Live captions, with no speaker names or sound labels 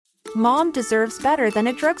Mom deserves better than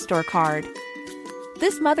a drugstore card.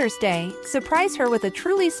 This Mother's Day, surprise her with a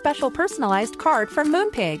truly special personalized card from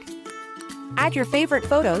Moonpig. Add your favorite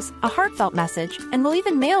photos, a heartfelt message, and we'll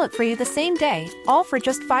even mail it for you the same day, all for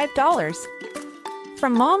just $5.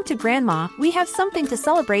 From mom to grandma, we have something to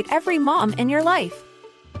celebrate every mom in your life.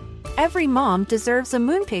 Every mom deserves a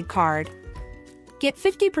Moonpig card. Get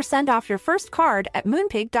 50% off your first card at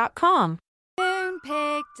moonpig.com.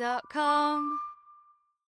 Moonpig.com.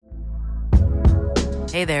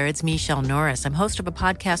 Hey there, it's Michelle Norris. I'm host of a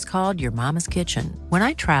podcast called Your Mama's Kitchen. When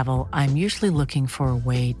I travel, I'm usually looking for a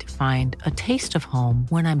way to find a taste of home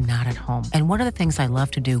when I'm not at home. And one of the things I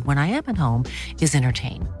love to do when I am at home is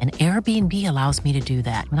entertain. And Airbnb allows me to do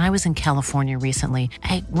that. When I was in California recently,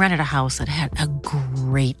 I rented a house that had a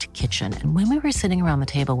great kitchen. And when we were sitting around the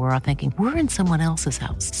table, we were all thinking, we're in someone else's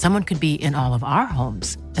house. Someone could be in all of our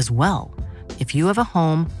homes as well. If you have a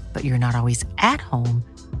home, but you're not always at home,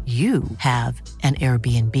 you have an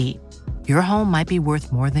Airbnb. Your home might be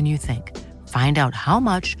worth more than you think. Find out how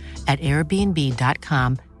much at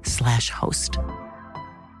airbnb.com/host.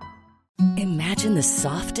 Imagine the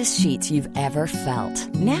softest sheets you've ever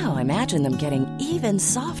felt. Now imagine them getting even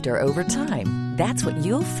softer over time. That's what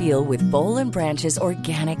you'll feel with Boll & Branch's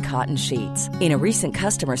organic cotton sheets. In a recent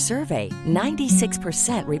customer survey,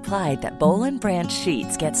 96% replied that Boll & Branch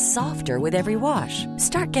sheets get softer with every wash.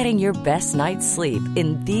 Start getting your best night's sleep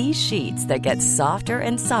in these sheets that get softer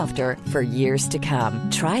and softer for years to come.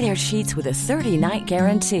 Try their sheets with a 30-night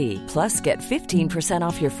guarantee. Plus, get 15%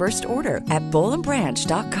 off your first order at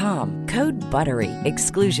bollandbranch.com. Code BUTTERY.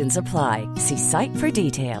 Exclusions apply. See site for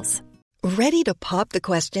details. Ready to pop the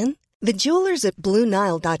question? The jewelers at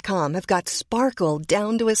BlueNile.com have got sparkle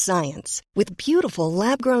down to a science with beautiful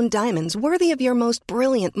lab-grown diamonds worthy of your most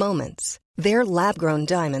brilliant moments. Their lab-grown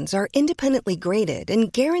diamonds are independently graded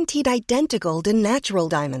and guaranteed identical to natural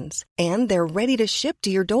diamonds, and they're ready to ship to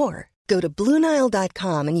your door. Go to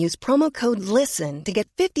BlueNile.com and use promo code LISTEN to get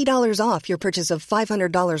 $50 off your purchase of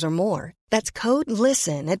 $500 or more. That's code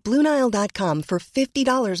LISTEN at BlueNile.com for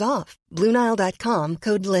 $50 off. BlueNile.com,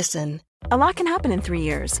 code LISTEN. A lot can happen in 3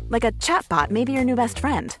 years, like a chatbot may be your new best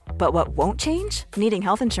friend. But what won't change? Needing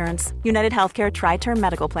health insurance. United Healthcare Tri-Term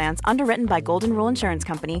Medical Plans, underwritten by Golden Rule Insurance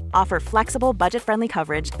Company, offer flexible, budget-friendly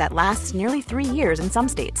coverage that lasts nearly 3 years in some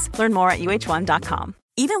states. Learn more at uh1.com.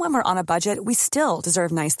 Even when we're on a budget, we still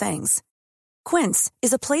deserve nice things. Quince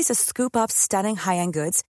is a place to scoop up stunning high-end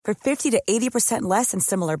goods for 50 to 80% less than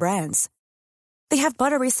similar brands. They have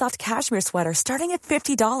buttery soft cashmere sweaters starting at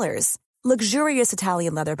 $50, luxurious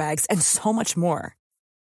Italian leather bags, and so much more.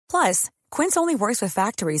 Plus, Quince only works with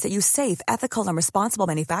factories that use safe, ethical, and responsible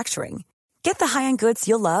manufacturing. Get the high-end goods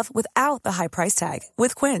you'll love without the high price tag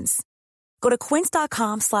with Quince. Go to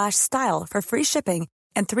quince.com/style for free shipping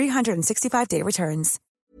and 365-day returns.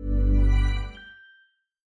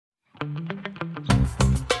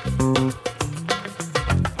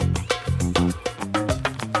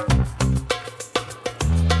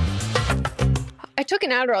 I took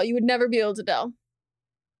an Adderall. You would never be able to tell.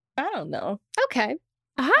 I don't know. Okay.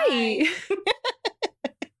 Hi.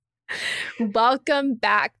 Welcome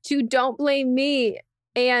back to Don't Blame Me.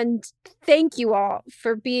 And thank you all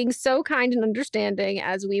for being so kind and understanding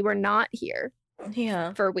as we were not here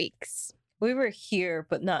for weeks. We were here,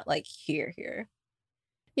 but not like here.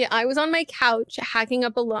 Yeah, I was on my couch hacking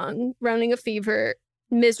up a lung, running a fever,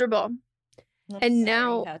 miserable. And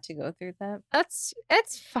now you had to go through that. That's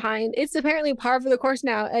fine. It's apparently par for the course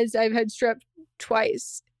now, as I've had strep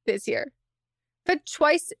twice this year. But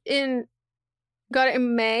got it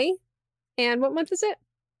in May. And what month is it?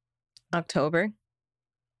 October.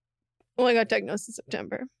 Well, I got diagnosed in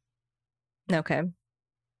September. Okay.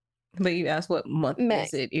 But you asked what month May.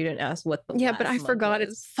 is it? You didn't ask what the Yeah, but I last month forgot.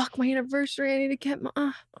 was. It's my anniversary. I need to get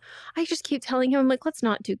my... I just keep telling him, I'm like, let's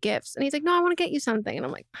not do gifts. And he's like, no, I want to get you something. And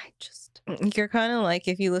I'm like, You're kind of like,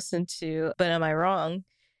 if you listen to But Am I Wrong?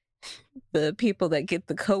 The people that get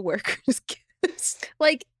the coworkers gifts.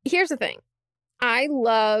 Like, here's the thing. I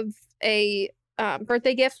love a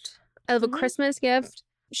birthday gift. I love a Christmas gift.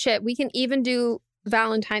 Shit, we can even do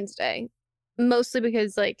Valentine's Day. Mostly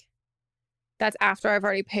because, like, that's after I've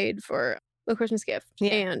already paid for the Christmas gift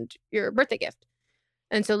and your birthday gift.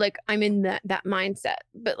 And so, like, I'm in that mindset.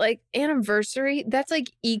 But, like, anniversary, that's,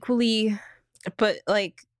 like, equally... But,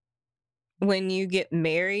 like, when you get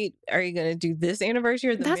married, are you going to do this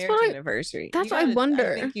anniversary or the marriage anniversary? That's what I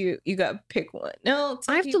wonder. I think you got to pick one. No,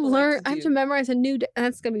 I have to learn. I have to memorize a new day.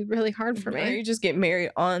 That's going to be really hard for me. Or you just get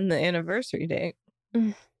married on the anniversary date.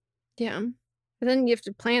 Yeah. But then you have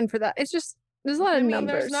to plan for that. It's just... There's a lot of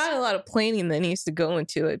numbers. There's not a lot of planning that needs to go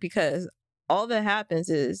into it because all that happens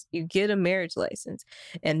is you get a marriage license,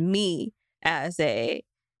 and me as a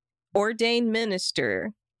ordained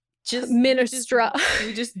minister,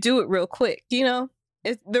 we just do it real quick. You know,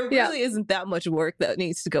 there really isn't that much work that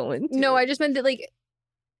needs to go into. No, I just meant that like,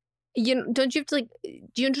 you know, don't you have to like,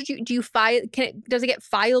 do you file? Does it get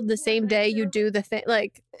filed the same day you do the thing?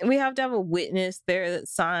 Like, we have to have a witness there that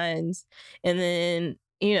signs, and then,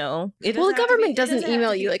 you know, the government doesn't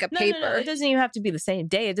email you like a paper. No, it doesn't even have to be the same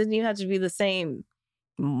day. It doesn't even have to be the same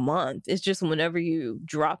month. It's just whenever you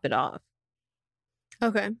drop it off.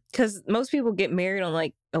 Okay. Because most people get married on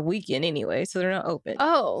like a weekend anyway, so they're not open.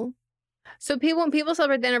 Oh. So when people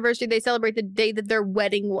celebrate the anniversary, they celebrate the day that their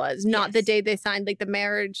wedding was, not the day they signed like the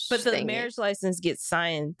marriage. But the marriage license gets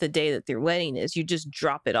signed the day that their wedding is. You just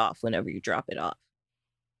drop it off whenever you drop it off.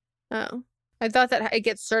 Oh. I thought that it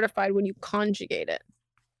gets certified when you conjugate it.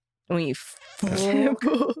 When you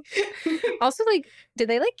Also, like, did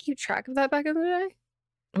they like keep track of that back in the day?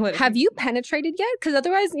 What? Have you penetrated yet? Because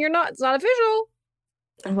otherwise it's not official.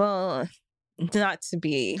 Well, not to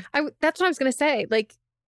be. That's what I was going to say. Like,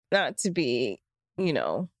 not to be, you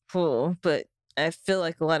know, full, but I feel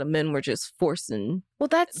like a lot of men were just forcing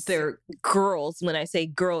their girls. When I say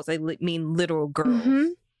girls, I mean literal girls. Mm-hmm.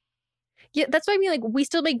 Yeah, that's what I mean. Like, we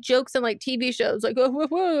still make jokes on like TV shows, like, oh, whoa,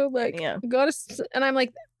 whoa, like, and I'm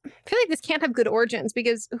like, I feel like this can't have good origins,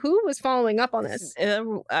 because who was following up on this?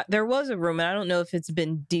 There was a rumor. I don't know if it's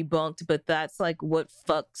been debunked, but that's like what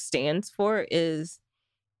fuck stands for, is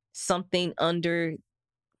something under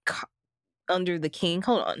the king.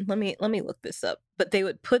 Hold on, let me look this up. But they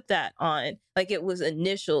would put that on, like, it was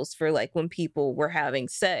initials for like when people were having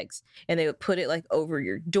sex, and they would put it like over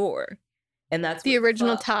your door, and that's the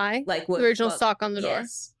original tie, like the original sock on the door.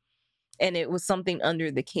 And it was something under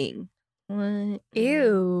the king. What?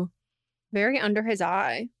 Ew, very under his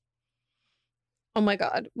eye. Oh my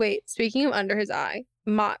god! Wait, speaking of under his eye,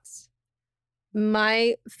 Mott's,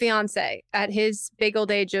 my fiance at his big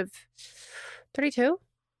old age of 32.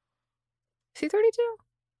 Is he 32?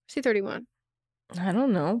 Is he 31? I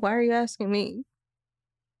don't know. Why are you asking me?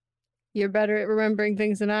 You're better at remembering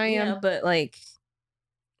things than I am. Yeah, but like,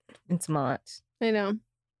 it's Mott. I know.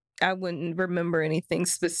 I wouldn't remember anything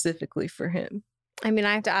specifically for him. I mean,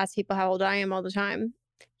 I have to ask people how old I am all the time.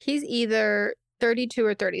 He's either 32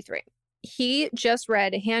 or 33. He just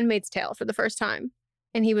read Handmaid's Tale for the first time,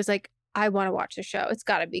 and he was like, I want to watch the show. It's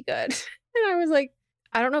got to be good. And I was like,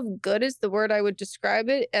 I don't know if good is the word I would describe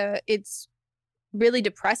it. It's really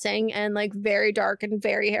depressing and like very dark and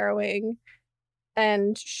very harrowing.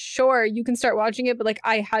 And sure, you can start watching it, but like,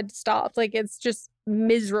 I had to stop. Like, it's just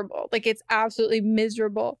miserable. Like, it's absolutely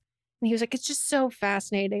miserable. And he was like, it's just so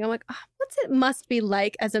fascinating. I'm like, oh, what's it must be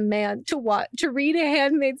like as a man to read A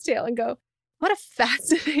Handmaid's Tale and go, what a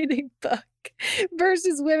fascinating book,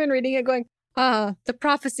 versus women reading it going, the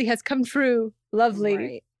prophecy has come true. Lovely.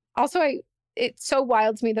 Right. Also, it's so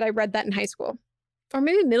wild to me that I read that in high school, or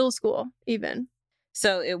maybe middle school even.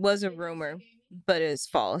 So it was a rumor, but it's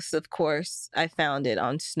false. Of course, I found it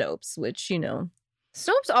on Snopes, which, you know.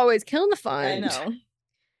 Snopes always killing the fun. I know.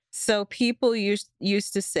 So people used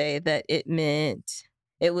to say that it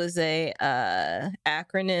was a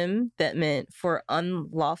acronym that meant for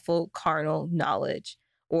unlawful carnal knowledge,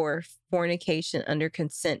 or fornication under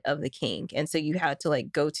consent of the king. And so you had to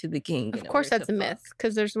like go to the king. Of course that's a myth,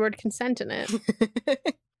 because there's the word consent in it.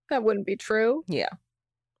 That wouldn't be true. Yeah.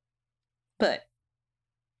 But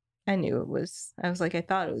I knew it was. I was like, I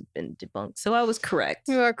thought it had been debunked. So I was correct.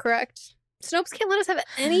 You are correct. Snopes can't let us have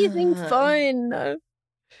anything fun.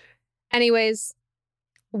 Anyways,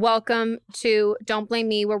 welcome to Don't Blame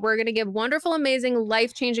Me, where we're going to give wonderful, amazing,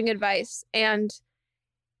 life-changing advice. And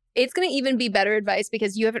it's going to even be better advice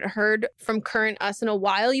because you haven't heard from current us in a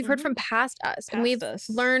while. You've heard from past us. And we've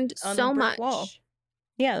learned so much. Wall.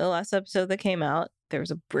 Yeah, the last episode that came out, there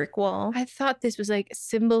was a brick wall. I thought this was like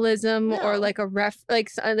symbolism or like a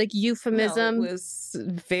like euphemism. No, it was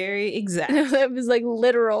very exact. It was like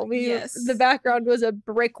literal. The background was a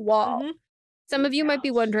brick wall. Mm-hmm. Some of you might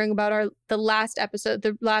be wondering about the last episode,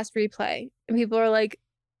 the last replay. And people are like,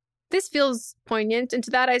 this feels poignant. And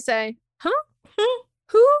to that I say, huh?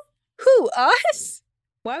 Who? Us?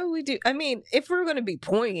 Why would we do? I mean, if we were going to be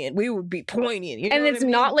poignant, we would be poignant. You know and it's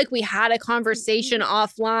not like we had a conversation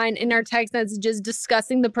offline in our text messages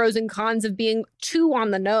discussing the pros and cons of being too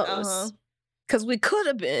on the nose. Because we could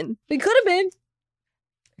have been.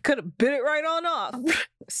 Could have bit it right on off.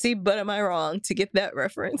 See, but am I wrong to get that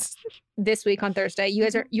reference? This week on Thursday,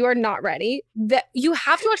 you are not ready. You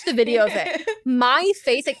have to watch the video of it. My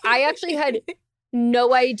face, like I actually had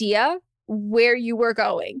no idea where you were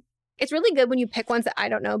going. It's really good when you pick ones that I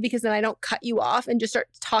don't know, because then I don't cut you off and just start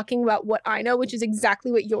talking about what I know, which is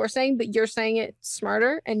exactly what you're saying, but you're saying it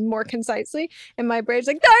smarter and more concisely. And my brain's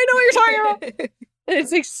like, I know what you're talking about. And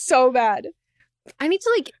it's like so bad. I need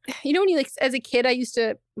to like, you know, when you like, as a kid, I used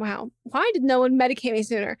to, wow, why did no one medicate me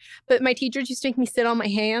sooner? But my teachers used to make me sit on my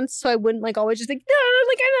hands so I wouldn't like always just like, no,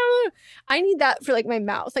 like I know. I need that for like my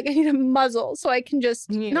mouth. Like I need a muzzle so I can just,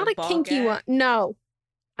 not a kinky one. No.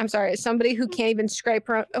 I'm sorry, as somebody who can't even scrape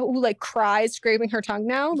her, who like cries scraping her tongue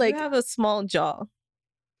now. Like, you have a small jaw.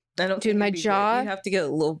 I don't. Dude, my jaw. Good. You have to get a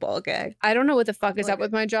little ball gag. I don't know what the fuck is up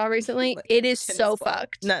with my jaw recently. It is so ball.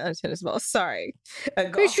 fucked. Not a tennis ball. Sorry. You're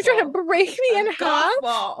trying to break me in half.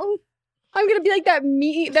 Ball. I'm gonna be like that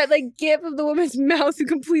like gif of the woman's mouth who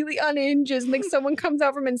completely unhinges and like someone comes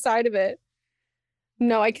out from inside of it.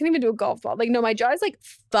 No, I can't even do a golf ball. Like, no, my jaw is like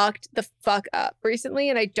fucked the fuck up recently,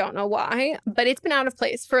 and I don't know why, but it's been out of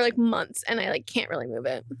place for like months, and I like can't really move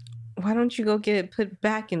it. Why don't you go get it put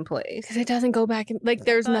back in place? Because it doesn't go back in. Like,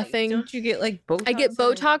 there's nothing. Don't you get like Botox? I get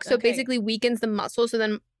Botox, so it basically weakens the muscle. So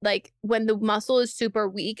then, like, when the muscle is super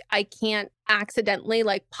weak, I can't accidentally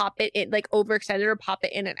like pop it in, like overextend it or pop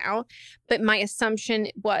it in and out. But my assumption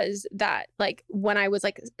was that like when I was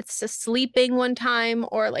like sleeping one time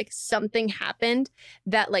or like something happened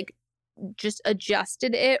that like just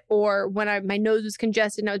adjusted it, or when my nose was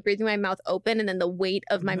congested and I was breathing my mouth open, and then the weight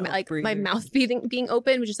of my my mouth being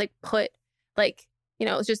open was just like put like, you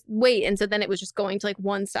know, it was just weight, and so then it was just going to like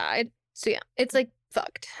one side. So yeah, it's like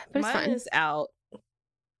fucked, but it's mine fine. Is out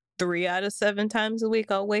 3 out of 7 times a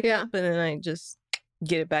week. I'll wake up and then I just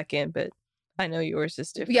get it back in, but I know yours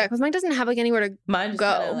is different. Yeah, because mine doesn't have like anywhere to mine just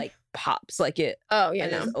go. Kinda, like pops like it. Oh yeah, I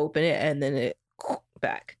just open it and then it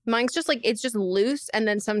back. Mine's just like, it's just loose, and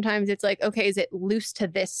then sometimes it's like, okay, is it loose to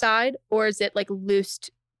this side or is it like loose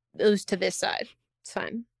to this side? It's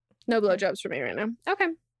fine. No blowjobs for me right now. Okay.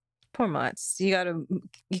 Poor Mott's. You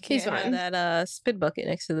can't have that spit bucket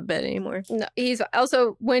next to the bed anymore. No, he's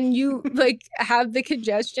also, when you like have the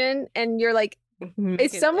congestion and you're like,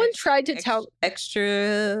 if someone tried to tell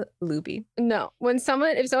extra loopy. No, if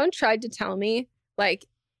someone tried to tell me like,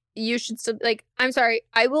 you should still, like, I'm sorry,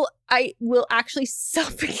 I will actually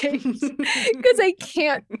suffocate because I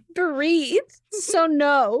can't breathe. So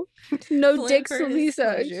no dick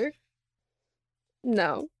Lisa.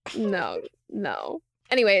 No.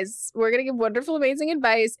 Anyways, we're going to give wonderful, amazing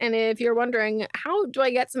advice. And if you're wondering, how do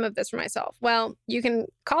I get some of this for myself? Well, you can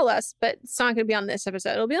call us, but it's not going to be on this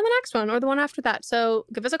episode. It'll be on the next one or the one after that. So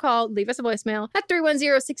give us a call, leave us a voicemail at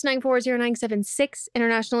 310-694-0976.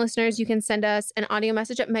 International listeners, you can send us an audio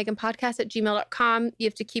message at meganpodcast@gmail.com. You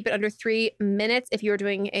have to keep it under 3 minutes. If you're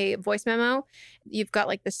doing a voice memo, you've got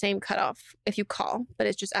like the same cutoff if you call, but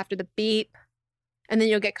it's just after the beep, and then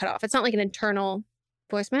you'll get cut off. It's not like an internal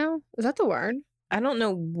voicemail. Is that the word? I don't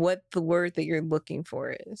know what the word that you're looking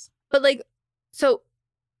for is. But like, so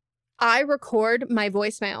I record my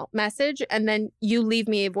voicemail message and then you leave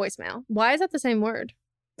me a voicemail. Why is that the same word?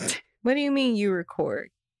 What do you mean you record?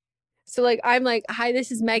 So like, I'm like, hi,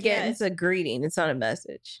 this is Megan. Yeah, it's a greeting. It's not a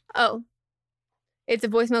message. Oh, it's a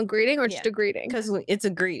voicemail greeting or just a greeting? Because it's a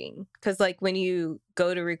greeting. Because like when you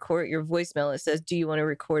go to record your voicemail, it says, do you want to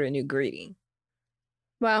record a new greeting?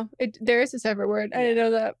 Wow. There is a separate word. Yeah. I didn't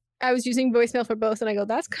know that. I was using voicemail for both, and I go,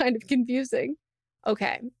 that's kind of confusing.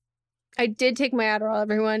 Okay. I did take my Adderall,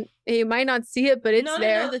 everyone. You might not see it, but it's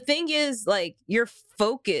there. No. The thing is, like, your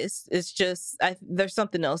focus is just, there's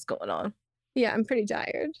something else going on. Yeah, I'm pretty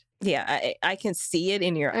tired. Yeah, I can see it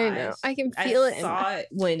in your eyes. I know. I can feel it. I saw it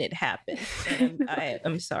when it happened.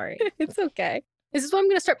 I'm sorry. It's okay. This is why I'm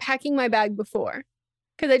going to start packing my bag before.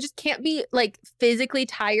 Because I just can't be, like, physically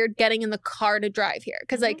tired getting in the car to drive here.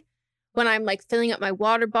 Because, like, when I'm like filling up my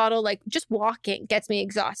water bottle, like just walking gets me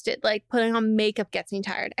exhausted. Like putting on makeup gets me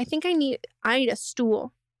tired. I think I need a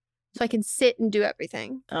stool so I can sit and do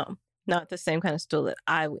everything. Oh, not the same kind of stool that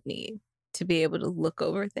I would need to be able to look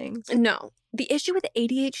over things. No. The issue with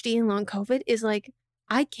ADHD and long COVID is like,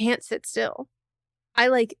 I can't sit still. I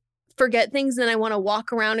like forget things, and then I want to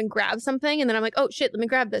walk around and grab something. And then I'm like, oh shit, let me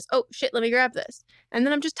grab this. Oh shit, let me grab this. And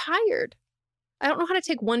then I'm just tired. I don't know how to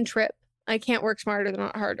take one trip. I can't work smarter,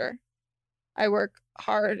 not harder. I work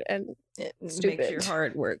hard and it stupid. Makes your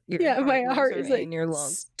heart work. My heart is like, in your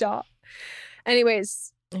lungs. Stop.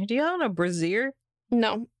 Anyways. Do you have a brassiere?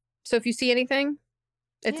 No. So if you see anything,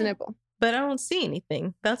 it's a nipple. But I don't see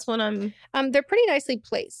anything. That's what I'm... They're pretty nicely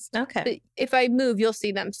placed. Okay. But if I move, you'll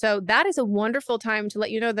see them. So that is a wonderful time to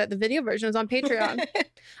let you know that the video version is on Patreon.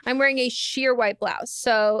 I'm wearing a sheer white blouse.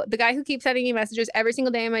 So the guy who keeps sending me messages every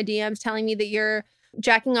single day in my DMs telling me that you're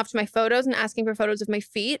jacking off to my photos and asking for photos of my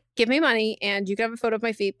feet. Give me money and you can have a photo of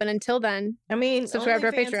my feet. But until then, I mean, subscribe to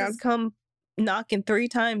our OnlyFans Patreon. has come knocking 3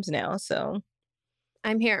 times now, so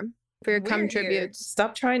I'm here for your we're cum here. tributes.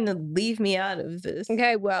 Stop trying to leave me out of this.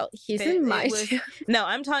 Okay, well, he's in my... No,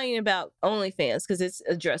 I'm talking about OnlyFans because it's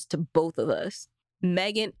addressed to both of us,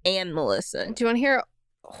 Megan and Melissa. Do you want to hear a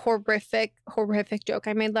horrific joke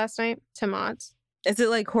I made last night to mods? Is it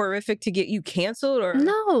like horrific to get you canceled or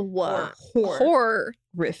No. or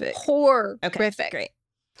horrific? Horrific. Great.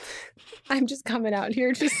 I'm just coming out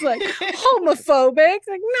here just like homophobic.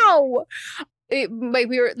 Like, no. Like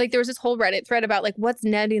we were like, there was this whole Reddit thread about like, what's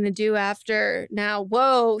Ned gonna do after now?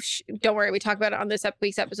 Whoa, don't worry, we talk about it on this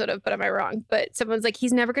week's episode of But Am I Wrong? But someone's like,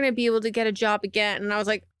 he's never gonna be able to get a job again. And I was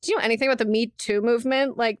like, do you know anything about the Me Too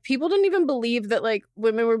movement? Like, people didn't even believe that like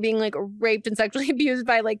women were being like raped and sexually abused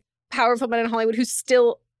by like powerful men in Hollywood who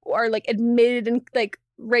still are like admitted and like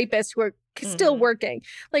rapists who are still working.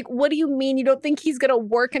 Like, what do you mean you don't think he's gonna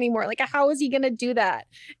work anymore? Like, how is he gonna do that?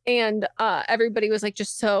 And everybody was like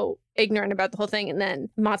just so ignorant about the whole thing. And then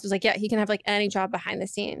Mott's was like, yeah, he can have like any job behind the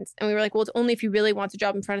scenes. And we were like, well, it's only if he really wants a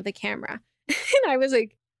job in front of the camera. And I was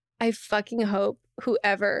like, I fucking hope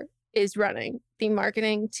whoever is running the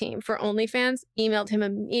marketing team for OnlyFans emailed him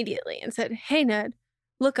immediately and said, hey, Ned,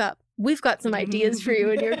 look up. We've got some ideas for you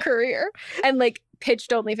in your career. And like pitched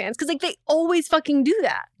OnlyFans. Because like they always fucking do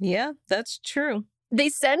that. Yeah, that's true. They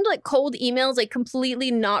send like cold emails, like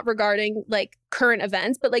completely not regarding like current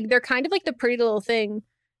events, but like they're kind of like the Pretty Little Thing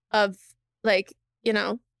of like, you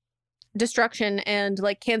know, destruction and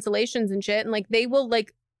like cancellations and shit. And like they will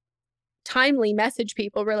like timely message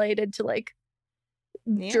people related to like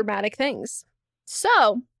dramatic things.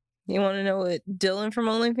 So you want to know what Dylan from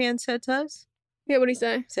OnlyFans said to us? Yeah, what did he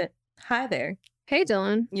say? He said, hi there. Hey,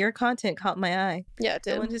 Dylan. Your content caught my eye. Yeah, it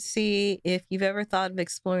did. I wanted to see if you've ever thought of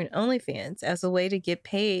exploring OnlyFans as a way to get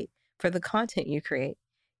paid for the content you create.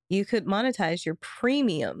 You could monetize your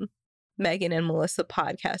premium Megan and Melissa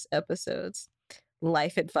podcast episodes,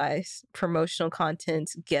 life advice, promotional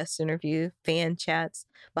content, guest interview, fan chats,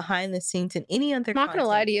 behind the scenes, and any other I'm not going to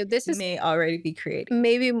lie to you. This you is may already be creating.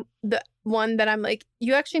 Maybe the one that I'm like,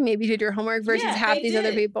 you actually maybe did your homework versus half these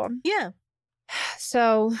other people. Yeah.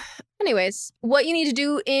 So anyways, what you need to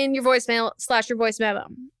do in your voicemail / your voice memo.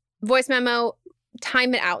 Voice memo,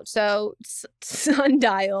 time it out. So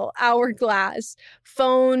sundial, hourglass,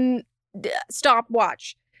 phone,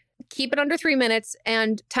 stopwatch. Keep it under 3 minutes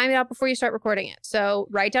and time it out before you start recording it. So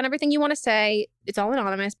write down everything you want to say. It's all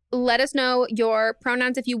anonymous. Let us know your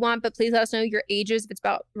pronouns if you want, but please let us know your ages if it's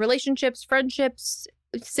about relationships, friendships,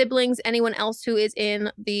 siblings, anyone else who is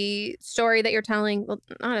in the story that you're telling. Well,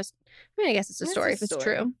 I guess it's a story if it's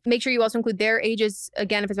true. Make sure you also include their ages.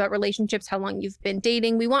 Again, if it's about relationships, how long you've been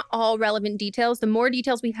dating. We want all relevant details. The more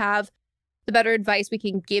details we have, the better advice we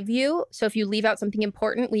can give you. So if you leave out something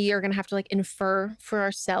important, we are going to have to like infer for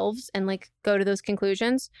ourselves and like go to those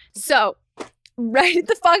conclusions. So write it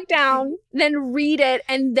the fuck down, then read it,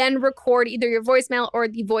 and then record either your voicemail or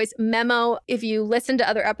the voice memo. If you listen to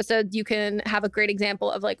other episodes, you can have a great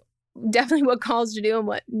example of like definitely what calls to do and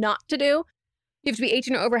what not to do. You have to be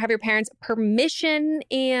 18 or over, have your parents' permission.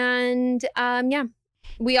 And yeah,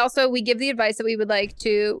 we give the advice that we would like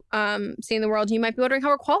to see in the world. You might be wondering how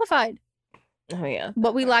we're qualified. Oh, yeah.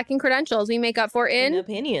 What we lack in credentials, we make up for in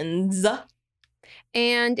opinions.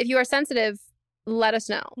 And if you are sensitive, let us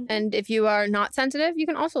know. And if you are not sensitive, you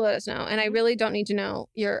can also let us know. And I really don't need to know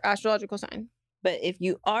your astrological sign. But if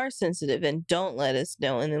you are sensitive and don't let us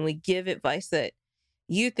know, and then we give advice that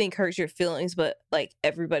you think hurts your feelings, but like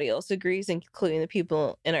everybody else agrees, including the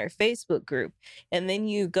people in our Facebook group, and then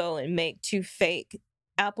you go and make 2 fake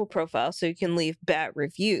Apple profiles so you can leave bad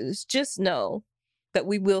reviews, just know that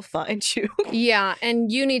we will find you. Yeah,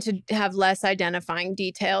 and you need to have less identifying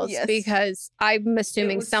details because I'm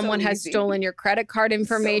assuming someone has stolen your credit card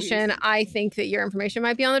information. I think that your information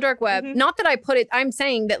might be on the dark web. Not that I put it, I'm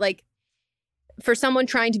saying that like for someone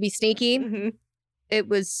trying to be sneaky, it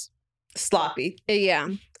was sloppy. Yeah.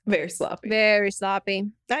 Very sloppy. Very sloppy.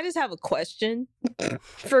 I just have a question.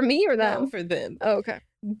 For me or them? No, for them. Oh, okay.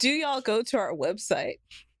 Do y'all go to our website?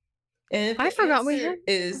 And I forgot we had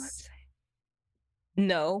is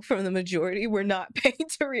no, from the majority, we're not paying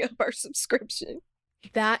to re-up our subscription.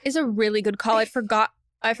 That is a really good call. I forgot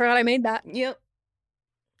I made that. Yep.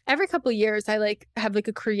 Every couple of years, I like have like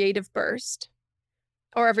a creative burst,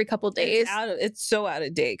 or every couple of days. It's so out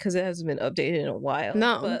of date because it hasn't been updated in a while.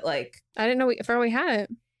 No, but like I didn't know we had it.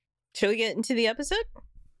 Shall we get into the episode?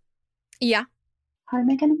 Yeah. Hi,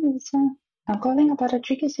 Megan and Melissa. I'm calling about a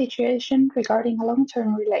tricky situation regarding a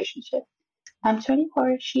long-term relationship. I'm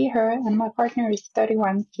 24, she, her, and my partner is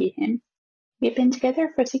 31, he, him. We've been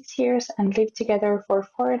together for 6 years and lived together for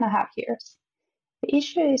 4.5 years. The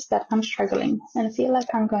issue is that I'm struggling and feel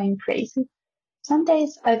like I'm going crazy. Some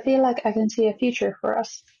days I feel like I can see a future for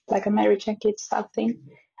us, like a marriage and kids type thing.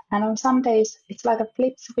 And on some days it's like a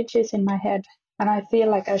flip switches in my head and I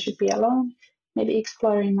feel like I should be alone, maybe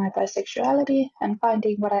exploring my bisexuality and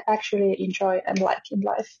finding what I actually enjoy and like in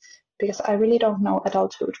life, because I really don't know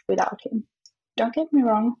adulthood without him. Don't get me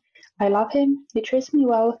wrong, I love him, he treats me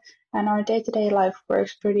well, and our day-to-day life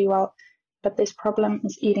works pretty well, but this problem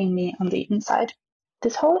is eating me on the inside.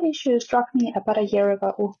 This whole issue struck me about a year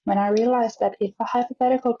ago when I realized that if a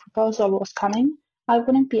hypothetical proposal was coming, I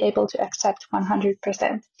wouldn't be able to accept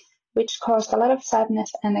 100%, which caused a lot of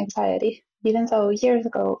sadness and anxiety, even though years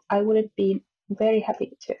ago I would have been very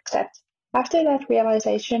happy to accept. After that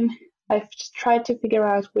realization, I've tried to figure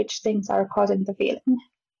out which things are causing the feeling.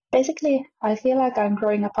 Basically, I feel like I'm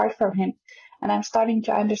growing apart from him, and I'm starting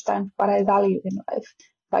to understand what I value in life,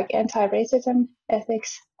 like anti-racism,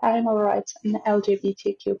 ethics, animal rights, and the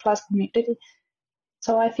LGBTQ plus community.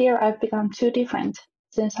 So I fear I've become too different,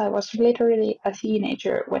 since I was literally a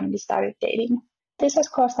teenager when we started dating. This has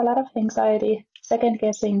caused a lot of anxiety,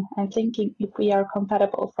 second-guessing, and thinking if we are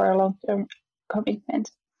compatible for a long-term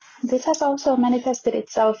commitment. This has also manifested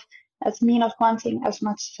itself as me not wanting as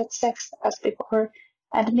much sex as before,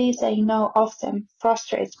 and me saying no often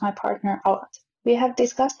frustrates my partner a lot. We have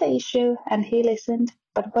discussed the issue and he listened,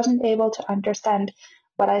 but wasn't able to understand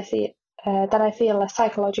what I feel, that I feel a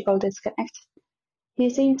psychological disconnect. He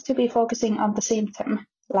seems to be focusing on the symptom,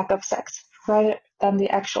 lack of sex, rather than the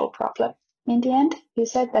actual problem. In the end, he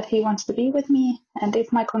said that he wants to be with me, and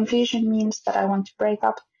if my confusion means that I want to break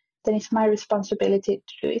up, then it's my responsibility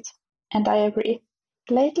to do it. And I agree.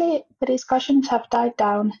 Lately, the discussions have died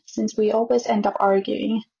down since we always end up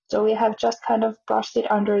arguing, so we have just kind of brushed it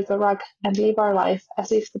under the rug and live our life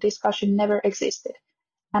as if the discussion never existed.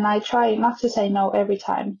 And I try not to say no every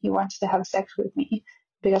time he wants to have sex with me,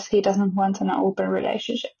 because he doesn't want an open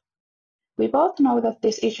relationship. We both know that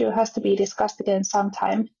this issue has to be discussed again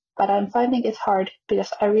sometime, but I'm finding it hard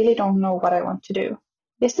because I really don't know what I want to do.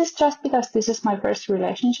 Is this just because this is my first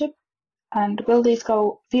relationship? And will these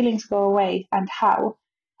feelings go away, and how?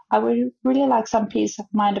 I would really like some peace of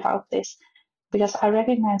mind about this, because I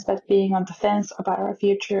recognize that being on the fence about our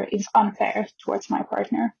future is unfair towards my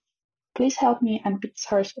partner. Please help me and be as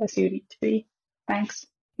harsh as you need to be. Thanks.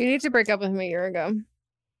 You need to break up with him a year ago.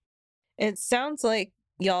 It sounds like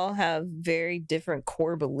y'all have very different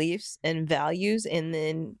core beliefs and values, and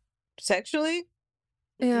then sexually?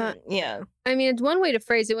 Yeah. Yeah. I mean, it's one way to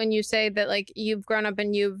phrase it when you say that, like, you've grown up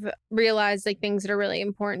and you've realized, like, things that are really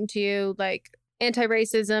important to you, like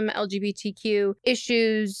anti-racism, LGBTQ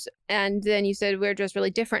issues, and then you said we're just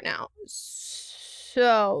really different now.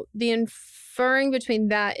 So the inferring between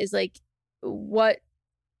that is, like, what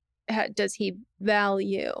does he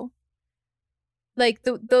value? Like,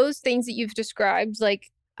 those things that you've described,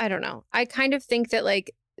 like, I don't know. I kind of think that,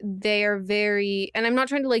 like, they are very, and I'm not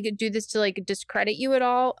trying to, like, do this to, like, discredit you at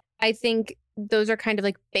all. I think those are kind of,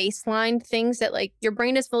 like, baseline things that, like, your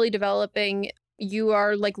brain is fully developing. You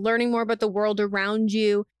are, like, learning more about the world around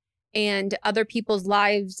you and other people's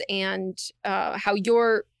lives, and how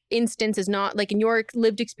your instance is not, like, in your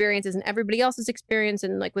lived experiences and everybody else's experience,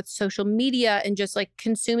 and, like, with social media and just, like,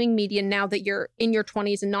 consuming media now that you're in your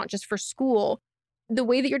 20s and not just for school. The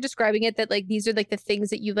way that you're describing it, that, like, these are, like, the things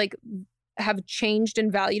that you, like, have changed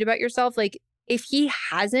and valued about yourself. Like, if he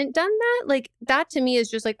hasn't done that, like, that to me is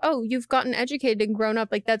just like, oh, you've gotten educated and grown up.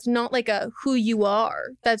 Like, that's not like a who you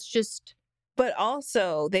are. That's just. But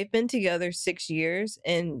also, they've been together 6 years,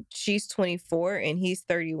 and she's 24 and he's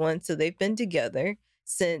 31. So they've been together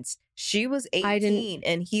since she was 18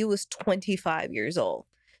 and he was 25 years old.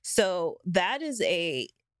 So that is a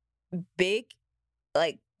big,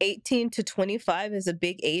 like, 18 to 25 is a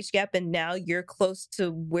big age gap. And now you're close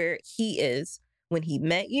to where he is when he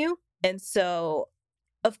met you. And so,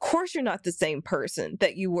 of course, you're not the same person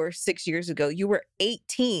that you were 6 years ago. You were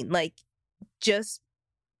 18, like, just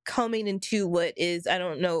coming into what is, I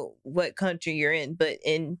don't know what country you're in, but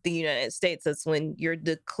in the United States, that's when you're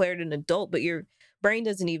declared an adult, but your brain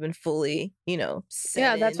doesn't even fully,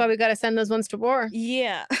 set that's why we got to send those ones to war.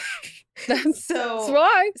 Yeah. That's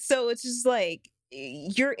why. So it's just like,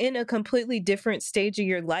 you're in a completely different stage of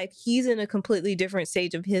your life. He's in a completely different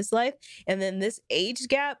stage of his life. And then this age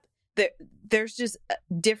gap, there's just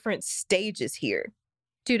different stages here.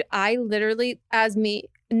 Dude, I literally, as me,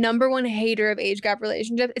 number one hater of age gap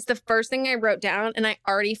relationships, it's the first thing I wrote down and I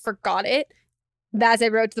already forgot it as I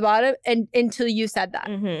wrote to the bottom and until you said that.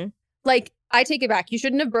 Mm-hmm. Like, I take it back. You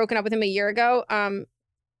shouldn't have broken up with him a year ago.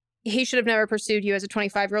 he should have never pursued you as a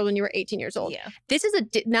 25-year-old when you were 18 years old. Yeah. This is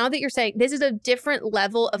now that you're saying this is a different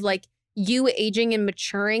level of like you aging and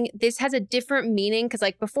maturing. This has a different meaning because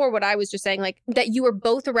like before what I was just saying, like that you were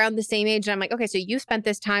both around the same age. And I'm like, okay, so you spent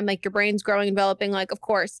this time, like your brain's growing and developing, like, of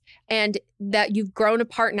course. And that you've grown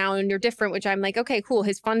apart now and you're different, which I'm like, okay, cool.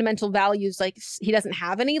 His fundamental values, like he doesn't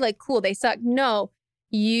have any, like, cool, they suck. No,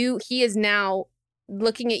 he is now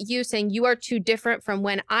looking at you saying you are too different from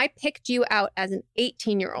when I picked you out as an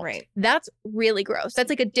 18-year-old. Right. That's really gross. That's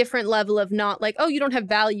like a different level of not like, oh, you don't have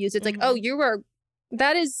values. It's like, oh,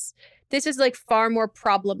 this is like far more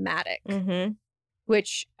problematic,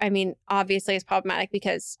 which I mean, obviously is problematic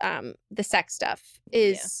because the sex stuff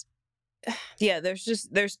is. Yeah,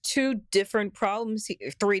 there's two different problems,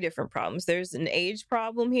 three different problems. There's an age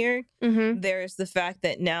problem here. There's the fact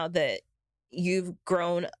that now that you've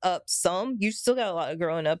grown up some, you still got a lot of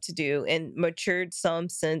growing up to do and matured some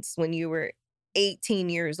since when you were 18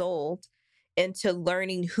 years old into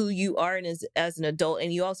learning who you are as an adult.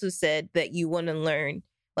 And you also said that you want to learn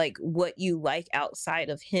like what you like outside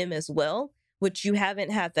of him as well, which you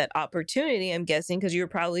haven't had that opportunity, I'm guessing, because you're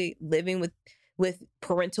probably living with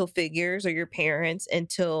parental figures or your parents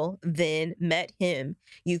until then met him.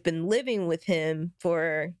 You've been living with him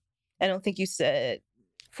for, I don't think you said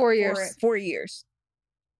 4 years. 4 years.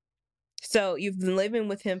 So you've been living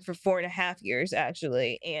with him for 4.5 years,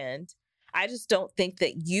 actually. And I just don't think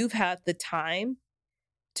that you've had the time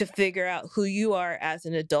to figure out who you are as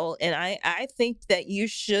an adult. And I think that you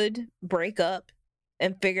should break up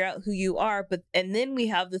and figure out who you are. And then we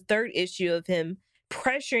have the third issue of him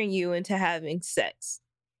pressuring you into having sex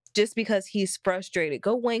just because he's frustrated.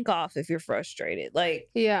 Go wank off if you're frustrated. Like,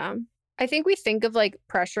 yeah. I think we think of like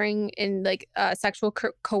pressuring in like sexual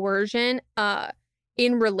coercion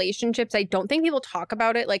in relationships. I don't think people talk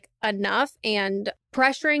about it like enough. And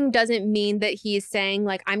pressuring doesn't mean that he's saying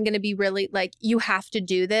like, I'm going to be really like, you have to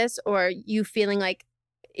do this, or you feeling like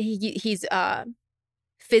he's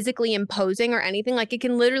physically imposing or anything. Like it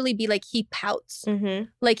can literally be like he pouts,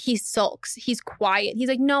 like he sulks, he's quiet. He's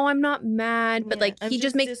like, no, I'm not mad. But like he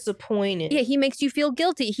just makes disappointed. Yeah, he makes you feel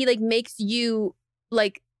guilty. He like makes you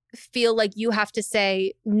like feel like you have to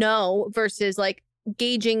say no versus like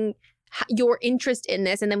gauging your interest in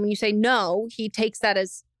this. And then when you say no, he takes that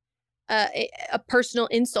as a personal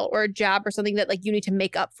insult or a jab or something that like you need to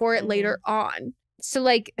make up for it later on. So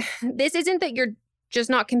like this isn't that you're just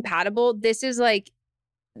not compatible. This is like,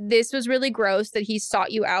 this was really gross that he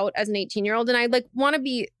sought you out as an 18-year-old. And I like want to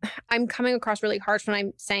be, I'm coming across really harsh when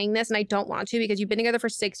I'm saying this, and I don't want to, because you've been together for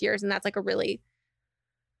 6 years and that's like a really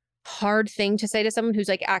hard thing to say to someone who's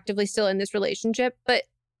like actively still in this relationship. But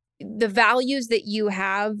the values that you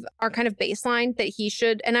have are kind of baseline that he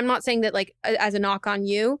should, and I'm not saying that like as a knock on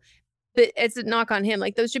you, but it's a knock on him.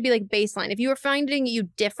 Like those should be like baseline. If you are finding you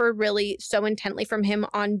differ really so intently from him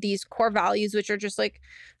on these core values, which are just like,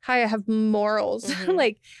 hi, I have morals,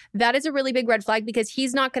 like that is a really big red flag, because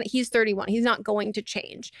he's 31. He's not going to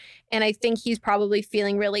change. And I think he's probably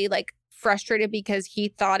feeling really like frustrated because he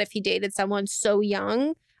thought if he dated someone so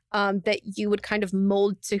young, that you would kind of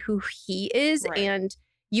mold to who he is. Right. And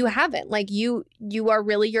you haven't. Like you are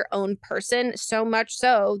really your own person, so much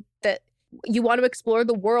so that you want to explore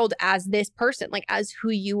the world as this person, like as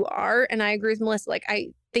who you are. And I agree with Melissa. Like,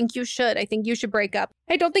 I think you should. I think you should break up.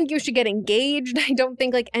 I don't think you should get engaged. I don't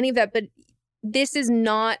think like any of that. But this is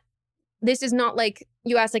not like,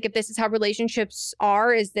 you asked like if this is how relationships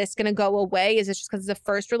are, is this going to go away? Is this just because it's the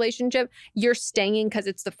first relationship? You're staying because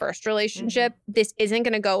it's the first relationship. This isn't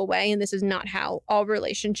going to go away. And this is not how all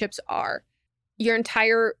relationships are. Your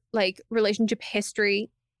entire like relationship history,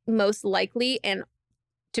 most likely, and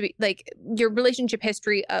to be like your relationship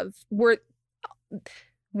history of worth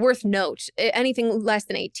note. Anything less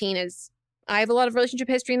than 18 is, I have a lot of relationship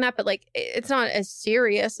history in that, but like it's not as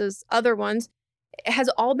serious as other ones. It has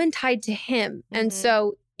all been tied to him. And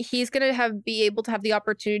so he's going to be able to have the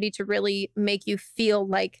opportunity to really make you feel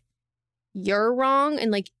like you're wrong.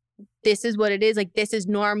 And like, this is what it is. Like, this is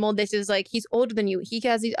normal. This is like, he's older than you. He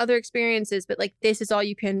has these other experiences, but like, this is all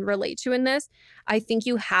you can relate to in this. I think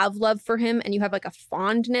you have love for him and you have like a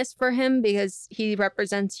fondness for him because he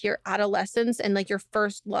represents your adolescence and like your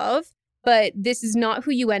first love, but this is not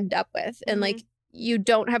who you end up with. And like, you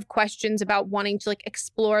don't have questions about wanting to like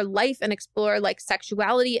explore life and explore like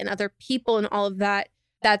sexuality and other people and all of that.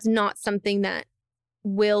 That's not something that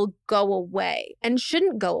will go away and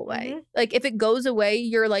shouldn't go away. Like if it goes away,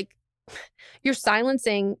 you're like, you're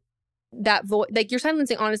silencing that voice. Like you're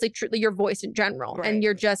silencing, honestly, truly your voice in general. Right. And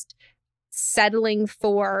you're just settling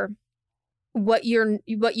for what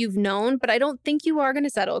you've known. But I don't think you are going to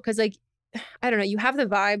settle because like I don't know, you have the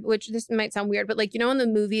vibe, which this might sound weird, but like, you know, in the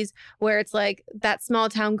movies where it's like that small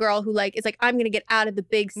town girl who like is like, I'm gonna get out of the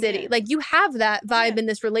big city. Like you have that vibe in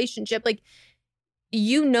this relationship. Like,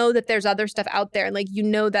 you know that there's other stuff out there, and like, you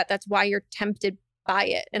know that that's why you're tempted by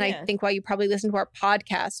it. And I think why you probably listen to our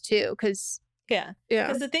podcast too, because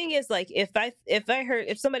because the thing is, like,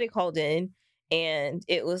 if somebody called in and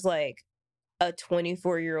it was like a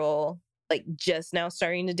 24-year-old like just now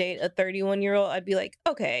starting to date a 31-year-old, I'd be like,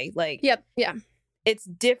 okay, like, it's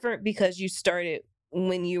different because you started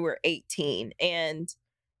when you were 18. And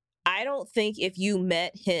I don't think if you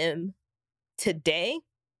met him today,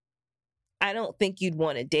 I don't think you'd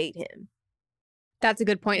want to date him. That's a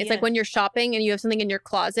good point. It's like when you're shopping and you have something in your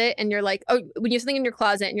closet and you're like, oh, when you have something in your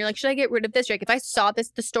closet and you're like, should I get rid of this? You're like, if I saw this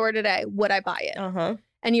at the store today, would I buy it?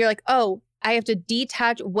 And you're like, oh, I have to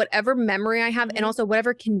detach whatever memory I have and also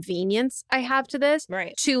whatever convenience I have to this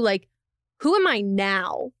to like, who am I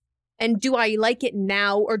now? And do I like it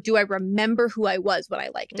now, or do I remember who I was when I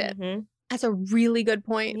liked it? That's a really good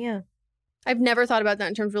point. Yeah. I've never thought about that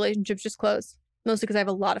in terms of relationships, just clothes. Mostly because I have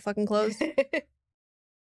a lot of fucking clothes.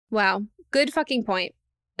 Wow. Good fucking point.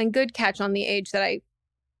 And good catch on the age that I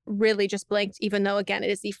really just blanked, even though, again, it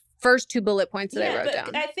is the first 2 bullet points that I wrote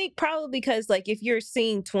down. I think probably because, like, if you're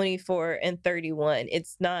seeing 24 and 31,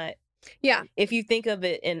 it's not. Yeah. If you think of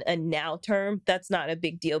it in a now term, that's not a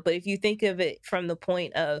big deal. But if you think of it from the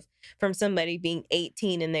point of from somebody being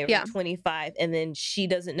 18 and they were 25 and then she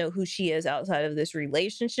doesn't know who she is outside of this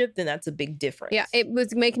relationship, then that's a big difference. Yeah. It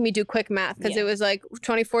was making me do quick math because it was like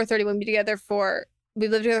 24, 31, we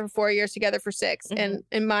lived together for 4 years, together for 6. And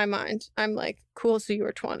in my mind, I'm like, cool, so you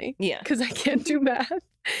were 20. Yeah. Because I can't do math.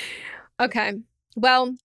 Okay.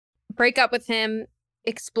 Well, break up with him.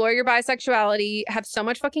 Explore your bisexuality, have so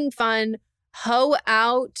much fucking fun, hoe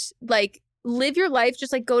out, like live your life,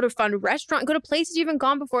 just like go to fun restaurant, go to places you haven't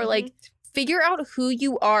gone before, like figure out who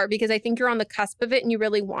you are, because I think you're on the cusp of it and you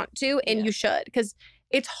really want to, and you should, because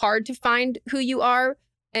it's hard to find who you are.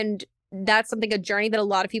 And that's something, a journey that a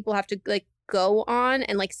lot of people have to like go on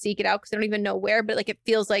and like seek it out because they don't even know where, but like it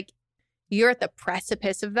feels like you're at the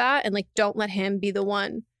precipice of that, and like don't let him be the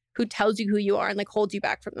one who tells you who you are and like holds you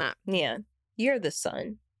back from that. Yeah. You're the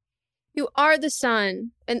sun. You are the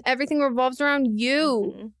sun, and everything revolves around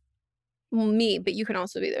you. Well, me, but you can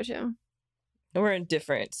also be there too. We're in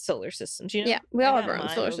different solar systems, you know? Yeah, we all have our own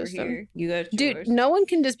solar system. Here. You got Dude, yours. no one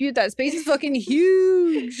can dispute that. Space is fucking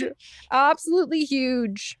huge. Absolutely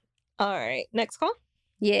huge. All right, next call?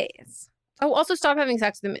 Yes. Oh, also stop having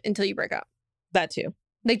sex with them until you break up. That too.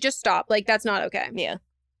 Like, just stop. Like, that's not okay. Yeah.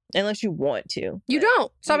 Unless you want to. You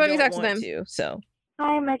don't. Stop having sex with them. So.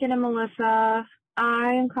 Hi, Megan and Melissa.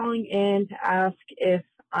 I am calling in to ask if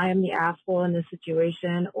I am the asshole in this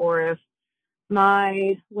situation or if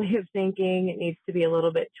my way of thinking needs to be a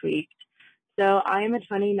little bit tweaked. So I am a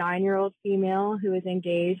 29-year-old female who is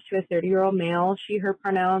engaged to a 30-year-old male, she, her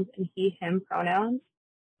pronouns, and he, him pronouns.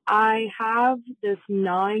 I have this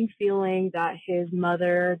gnawing feeling that his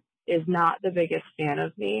mother is not the biggest fan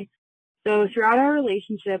of me. So throughout our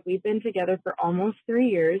relationship, we've been together for almost 3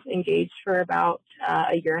 years, engaged for about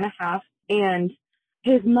a year and a half. And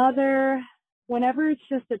his mother, whenever it's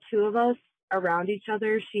just the two of us around each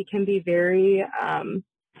other, she can be very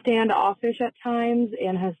standoffish at times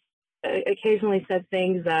and has occasionally said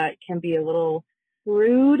things that can be a little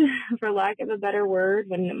rude, for lack of a better word,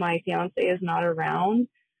 when my fiance is not around.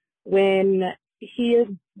 When he is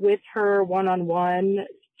with her one-on-one,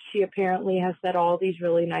 she apparently has said all these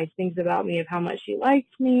really nice things about me, of how much she likes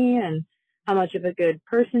me and how much of a good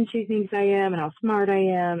person she thinks I am and how smart I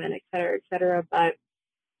am, and et cetera, et cetera. But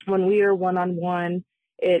when we are one-on-one,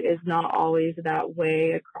 it is not always that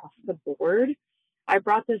way across the board. I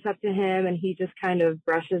brought this up to him and he just kind of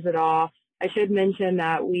brushes it off. I should mention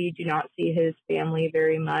that we do not see his family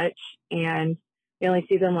very much, and we only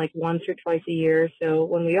see them like once or twice a year. So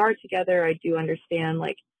when we are together, I do understand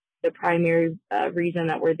like the primary reason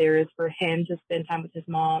that we're there is for him to spend time with his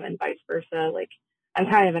mom and vice versa. Like, I'm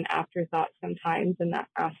kind of an afterthought sometimes in that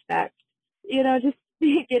aspect. You know, just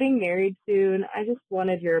getting married soon. I just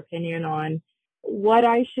wanted your opinion on what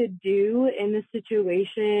I should do in this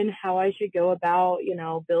situation, how I should go about, you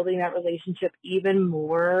know, building that relationship even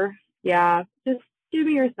more. Yeah, just give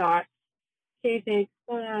me your thoughts. Okay, thanks.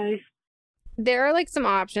 Bye. There are like some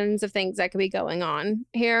options of things that could be going on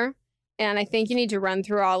here. And I think you need to run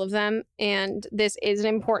through all of them. And this is an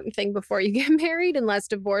important thing before you get married, unless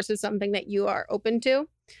divorce is something that you are open to,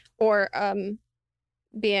 or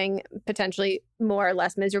being potentially more or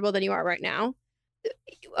less miserable than you are right now.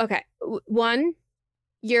 Okay. One,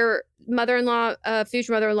 your mother-in-law,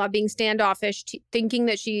 future mother-in-law being standoffish, thinking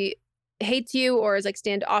that she hates you or is like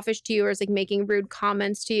standoffish to you or is like making rude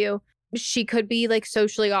comments to you. She could be like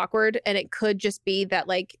socially awkward, and it could just be that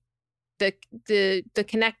like the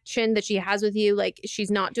connection that she has with you, like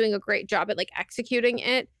she's not doing a great job at like executing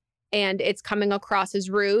it, and it's coming across as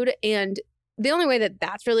rude. And the only way that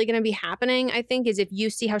that's really going to be happening, I think, is if you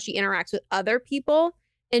see how she interacts with other people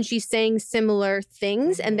and she's saying similar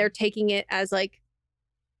things and they're taking it as like,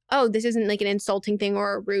 oh, this isn't like an insulting thing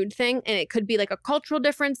or a rude thing. And it could be like a cultural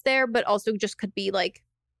difference there, but also just could be like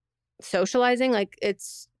socializing. Like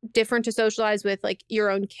it's different to socialize with like your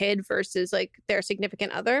own kid versus like their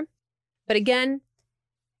significant other. But again,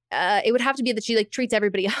 it would have to be that she like treats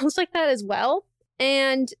everybody else like that as well.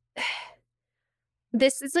 And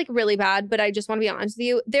this is like really bad, but I just want to be honest with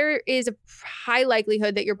you. There is a high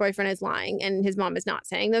likelihood that your boyfriend is lying and his mom is not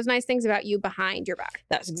saying those nice things about you behind your back.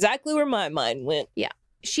 That's exactly where my mind went. Yeah.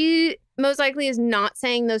 She most likely is not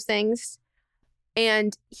saying those things.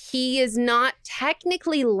 And he is not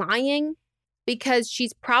technically lying because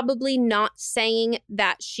she's probably not saying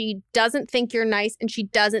that she doesn't think you're nice and she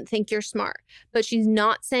doesn't think you're smart. But she's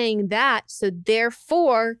not saying that. So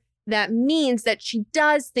therefore, that means that she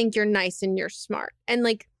does think you're nice and you're smart. And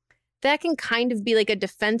like that can kind of be like a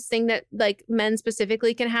defense thing that like men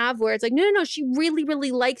specifically can have, where it's like, no, she really,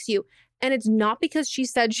 really likes you. And it's not because she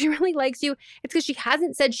said she really likes you. It's because she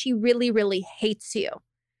hasn't said she really, really hates you.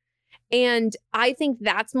 And I think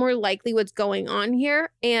that's more likely what's going on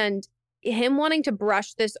here. And him wanting to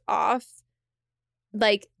brush this off,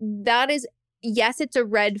 like that is, yes, it's a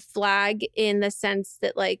red flag in the sense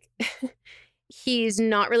that like he's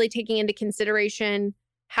not really taking into consideration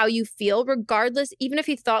how you feel, regardless, even if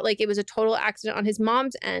he thought like it was a total accident on his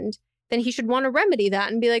mom's end, then he should want to remedy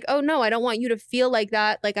that and be like, oh no, I don't want you to feel like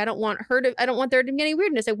that. Like, I don't want there to be any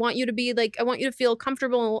weirdness. I want you to be like, I want you to feel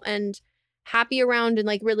comfortable and happy around and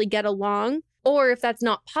like really get along. Or if that's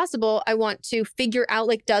not possible, I want to figure out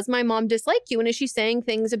like, does my mom dislike you? And is she saying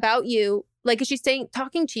things about you? Like, is she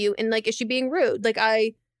talking to you? And like, is she being rude? Like,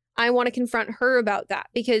 I want to confront her about that,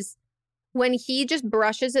 because when he just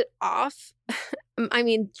brushes it off, I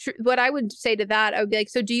mean, what I would say to that, I would be like,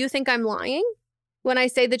 so do you think I'm lying when I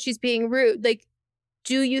say that she's being rude? Like,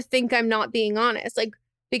 do you think I'm not being honest? Like,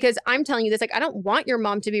 because I'm telling you this, like, I don't want your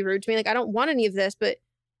mom to be rude to me. Like, I don't want any of this. But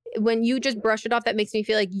when you just brush it off, that makes me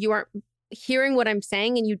feel like you aren't hearing what I'm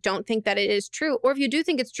saying and you don't think that it is true. Or if you do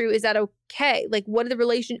think it's true, is that okay? Like, what's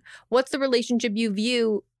the relationship you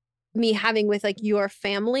view me having with like your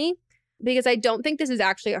family? Because I don't think this is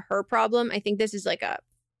actually a her problem. I think this is like a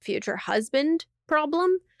future husband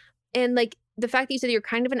problem. And like the fact that you said you're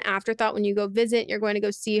kind of an afterthought when you go visit, you're going to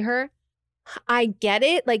go see her. I get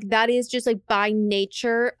it. Like that is just like by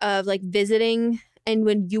nature of like visiting. And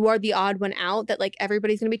when you are the odd one out, that like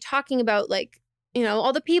everybody's going to be talking about like, you know,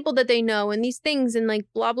 all the people that they know and these things and like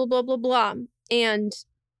blah, blah, blah, blah, blah. And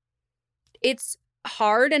it's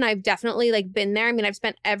hard. And I've definitely like been there. I mean, I've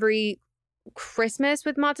spent every Christmas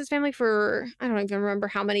with Matza's family for, I don't even remember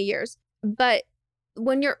how many years. But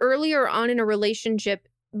when you're earlier on in a relationship,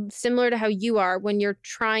 similar to how you are, when you're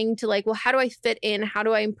trying to like, well, how do I fit in? How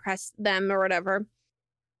do I impress them or whatever?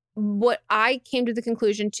 What I came to the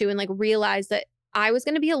conclusion to and like realized that I was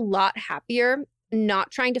going to be a lot happier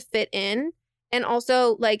not trying to fit in. And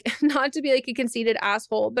also like not to be like a conceited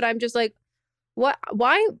asshole, but I'm just like, what?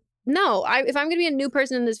 Why? No, if I'm going to be a new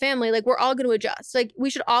person in this family, like we're all going to adjust. Like we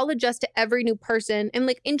should all adjust to every new person. And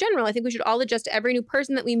like in general, I think we should all adjust to every new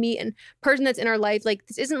person that we meet and person that's in our life. Like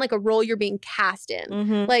this isn't like a role you're being cast in.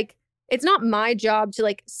 Mm-hmm. Like it's not my job to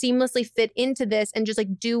like seamlessly fit into this and just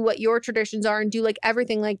like do what your traditions are and do like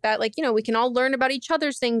everything like that. Like, you know, we can all learn about each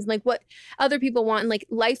other's things and like what other people want. And like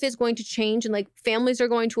life is going to change and like families are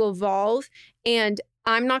going to evolve. And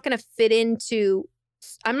I'm not going to fit into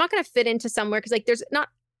somewhere because like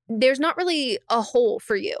there's not really a hole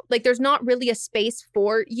for you. Like there's not really a space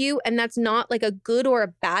for you. And that's not like a good or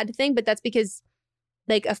a bad thing, but that's because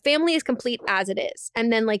like a family is complete as it is.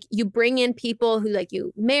 And then like you bring in people who like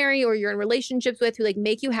you marry or you're in relationships with who like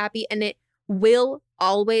make you happy, and it will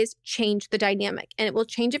always change the dynamic and it will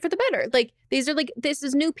change it for the better. Like this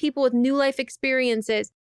is new people with new life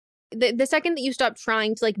experiences. The second that you stop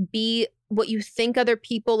trying to like be what you think other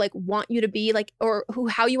people like want you to be, like, or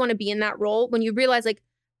how you want to be in that role, when you realize like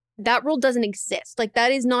that role doesn't exist. Like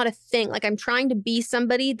that is not a thing. Like I'm trying to be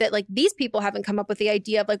somebody that like these people haven't come up with the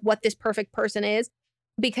idea of like what this perfect person is,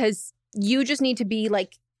 because you just need to be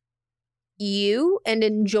like you and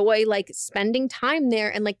enjoy like spending time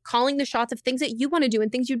there and like calling the shots of things that you want to do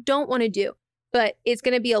and things you don't want to do. But it's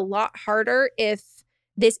going to be a lot harder if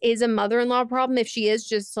this is a mother-in-law problem, if she is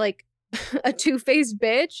just like a two-faced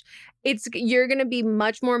bitch, you're going to be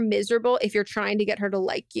much more miserable if you're trying to get her to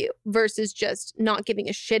like you versus just not giving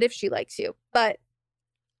a shit if she likes you. But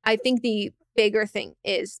I think the bigger thing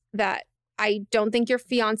is that I don't think your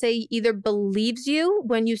fiance either believes you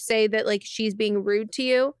when you say that like she's being rude to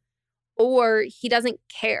you, or he doesn't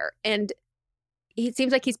care. And it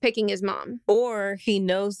seems like he's picking his mom. Or he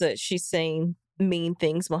knows that she's saying mean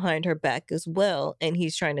things behind her back as well, and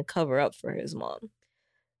he's trying to cover up for his mom.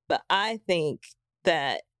 But I think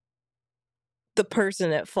that the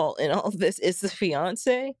person at fault in all of this is the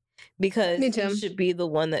fiance, because he should be the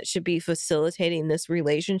one that should be facilitating this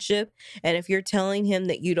relationship. And if you're telling him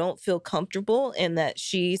that you don't feel comfortable and that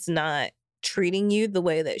she's not treating you the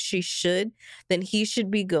way that she should, then he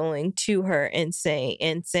should be going to her and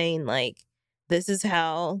saying like, this is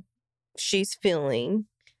how she's feeling.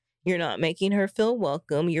 You're not making her feel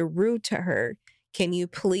welcome. You're rude to her. Can you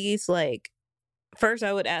please, like, first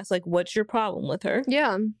I would ask, like, what's your problem with her?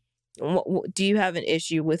 Yeah. Do you have an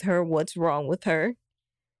issue with her? What's wrong with her?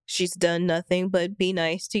 She's done nothing but be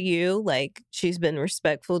nice to you. Like, she's been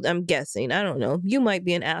respectful. I'm guessing. I don't know. You might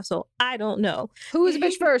be an asshole. I don't know. Who is the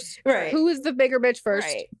bitch first? Right. Who is the bigger bitch first?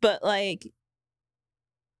 Right. But, like,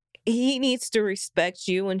 he needs to respect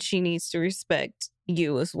you and she needs to respect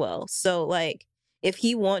you as well. So, like, if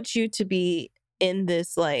he wants you to be in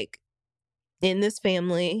this, like, in this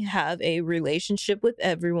family, have a relationship with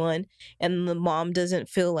everyone, and the mom doesn't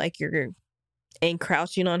feel like you're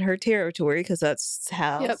encroaching on her territory, because that's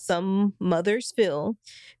how some mothers feel,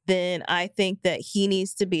 then I think that he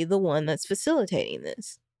needs to be the one that's facilitating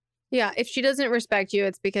this. Yeah, if she doesn't respect you,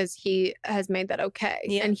 it's because he has made that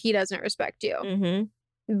okay, and he doesn't respect you.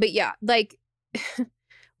 Mm-hmm. But yeah, like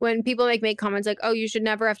when people make comments like, "Oh, you should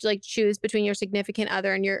never have to like choose between your significant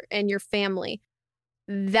other and your family,"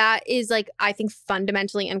 that is like, I think,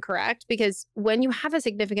 fundamentally incorrect, because when you have a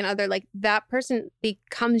significant other, like, that person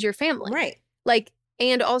becomes your family, right? Like,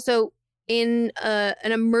 and also in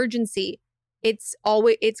an emergency, it's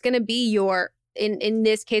going to be your, in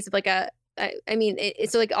this case of like I mean,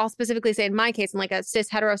 it's like, I'll specifically say in my case, in like a cis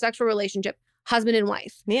heterosexual relationship, husband and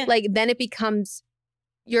wife. Yeah. Like, then it becomes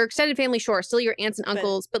your extended family, sure, still your aunts and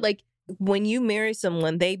uncles, but like, when you marry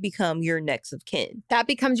someone, they become your next of kin. That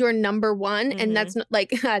becomes your number one. And that's not, like,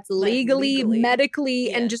 that's legally,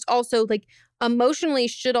 medically, and just also like emotionally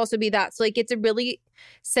should also be that. So like, it's a really,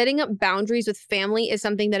 setting up boundaries with family is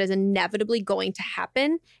something that is inevitably going to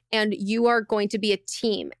happen, and you are going to be a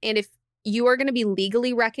team. And if you are going to be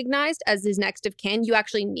legally recognized as his next of kin, you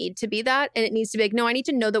actually need to be that. And it needs to be like, no, I need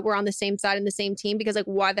to know that we're on the same side and the same team, because like,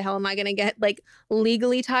 why the hell am I going to get like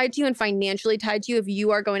legally tied to you and financially tied to you if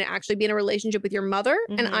you are going to actually be in a relationship with your mother?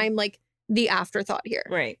 And I'm like the afterthought here.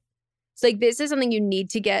 Right. So like, this is something you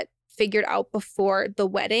need to get figured out before the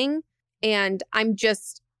wedding. And I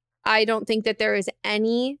don't think that there is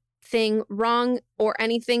anything wrong or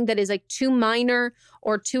anything that is like too minor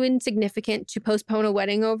or too insignificant to postpone a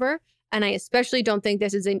wedding over. And I especially don't think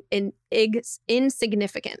this is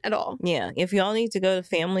insignificant at all. Yeah. If y'all need to go to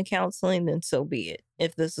family counseling, then so be it.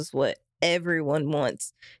 If this is what everyone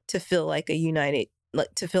wants, to feel like a unit.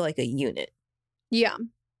 Yeah.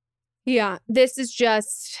 Yeah. This is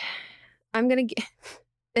just, I'm going to get,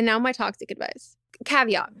 and now my toxic advice.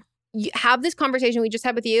 Caveat. You have this conversation we just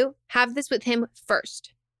had with you. Have this with him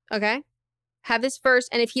first. Okay? Have this first.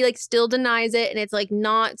 And if he like still denies it and it's like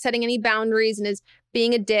not setting any boundaries and is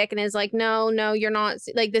being a dick and is like, no, you're not,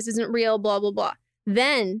 like, this isn't real, blah, blah, blah.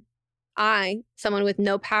 Then I, someone with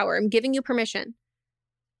no power, am giving you permission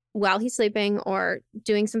while he's sleeping or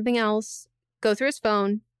doing something else, go through his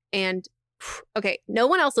phone and, okay, no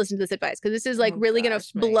one else listen to this advice, because this is like going to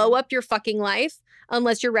blow up your fucking life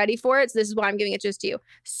unless you're ready for it. So this is why I'm giving it just to you.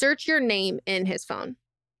 Search your name in his phone.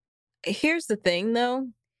 Here's the thing though.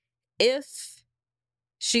 If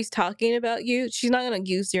she's talking about you, she's not going to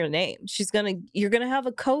use your name. You're going to have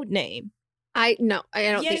a code name. I don't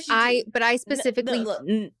think but I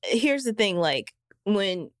specifically. Here's the thing. Like,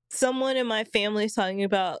 when someone in my family is talking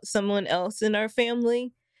about someone else in our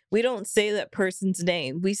family, we don't say that person's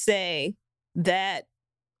name. We say that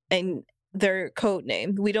and their code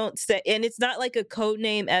name. We don't say, and it's not like a code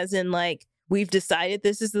name as in like, we've decided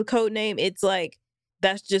this is the code name. It's like,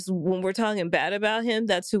 that's just when we're talking bad about him.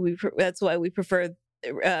 That's why we prefer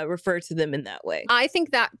refer to them in that way. I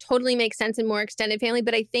think that totally makes sense in more extended family,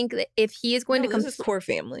 but I think that if he is going to come, this is core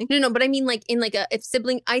family. No, but I mean like in like if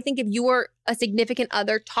sibling. I think if you are a significant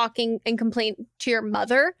other talking and complaining to your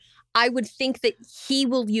mother, I would think that he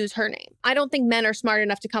will use her name. I don't think men are smart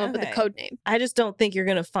enough to come up with a code name. I just don't think you're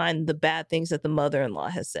going to find the bad things that the mother-in-law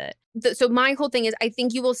has said. So my whole thing is, I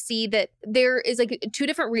think you will see that there is like two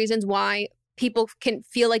different reasons why people can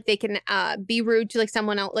feel like they can be rude to like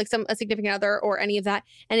someone else, like a significant other or any of that.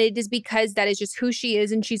 And it is because that is just who she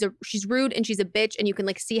is. And she's rude and she's a bitch. And you can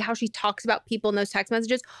like see how she talks about people in those text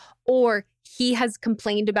messages. Or he has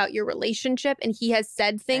complained about your relationship and he has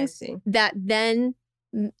said things that then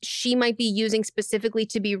she might be using specifically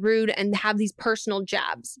to be rude and have these personal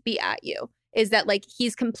jabs be at you. Is that like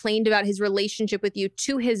he's complained about his relationship with you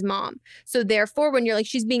to his mom. So therefore, when you're like,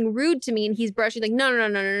 she's being rude to me and he's brushing like,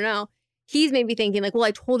 no. He's maybe thinking like, well,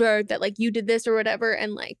 I told her that like you did this or whatever.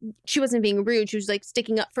 And like, she wasn't being rude. She was like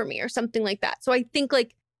sticking up for me or something like that. So I think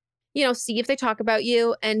like, you know, see if they talk about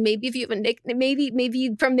you and maybe if you have a nickname,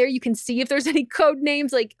 maybe from there you can see if there's any code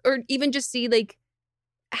names, like, or even just see like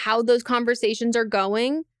how those conversations are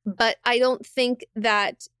going. But I don't think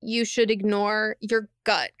that you should ignore your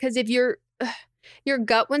gut. Because if your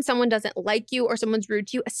gut when someone doesn't like you or someone's rude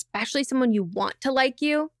to you, especially someone you want to like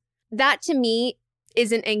you, that to me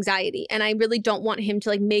isn't anxiety. And I really don't want him to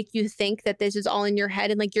like make you think that this is all in your head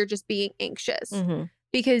and like you're just being anxious.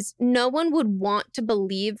 Because no one would want to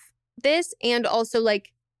believe this. And also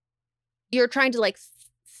like you're trying to like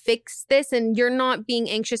fix this and you're not being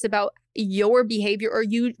anxious about your behavior or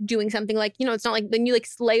you doing something like, you know, it's not like then you like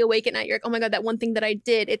lay awake at night. You're like, oh my God, that one thing that I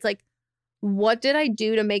did. It's like, what did I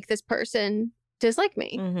do to make this person dislike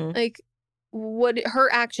me? Like what her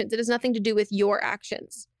actions, it has nothing to do with your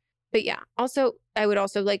actions. But yeah, also, I would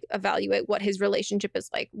also like evaluate what his relationship is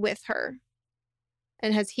like with her.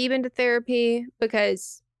 And has he been to therapy?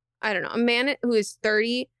 Because I don't know, a man who is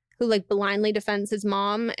 30, who like blindly defends his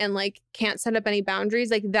mom and like can't set up any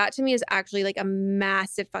boundaries, like that to me is actually like a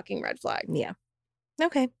massive fucking red flag. Yeah.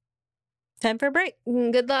 Okay. Time for a break.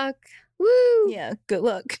 Good luck. Woo! Yeah, good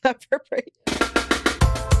luck. Time for a break.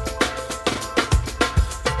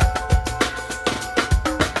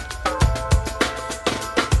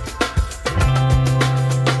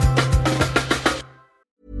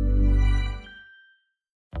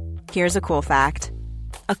 Here's a cool fact.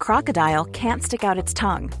 A crocodile can't stick out its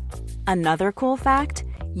tongue. Another cool fact,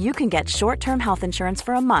 you can get short-term health insurance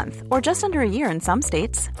for a month or just under a year in some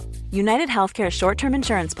states. United Healthcare short-term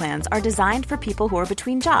insurance plans are designed for people who are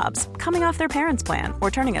between jobs, coming off their parents' plan, or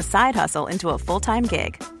turning a side hustle into a full-time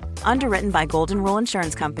gig. Underwritten by Golden Rule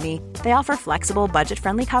Insurance Company, they offer flexible,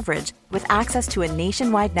 budget-friendly coverage with access to a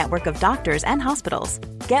nationwide network of doctors and hospitals.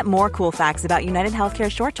 Get more cool facts about United Healthcare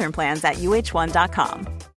short-term plans at uh1.com.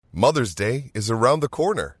 Mother's Day is around the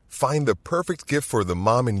corner. Find the perfect gift for the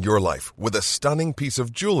mom in your life with a stunning piece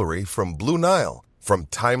of jewelry from Blue Nile. From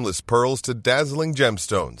timeless pearls to dazzling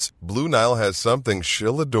gemstones, Blue Nile has something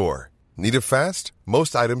she'll adore. Need it fast?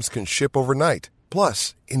 Most items can ship overnight.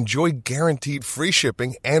 Plus, enjoy guaranteed free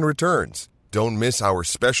shipping and returns. Don't miss our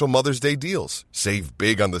special Mother's Day deals. Save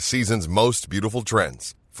big on the season's most beautiful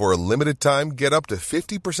trends. For a limited time, get up to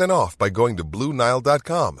 50% off by going to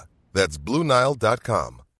BlueNile.com. That's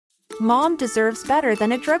BlueNile.com. Mom deserves better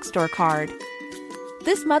than a drugstore card.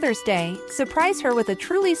 This Mother's Day, surprise her with a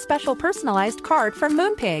truly special personalized card from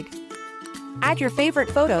Moonpig. Add your favorite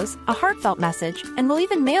photos, a heartfelt message, and we'll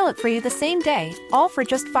even mail it for you the same day, all for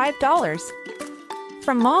just $5.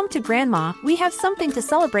 From mom to grandma, we have something to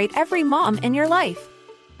celebrate every mom in your life.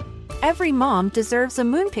 Every mom deserves a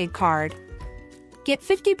Moonpig card. Get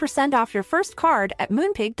 50% off your first card at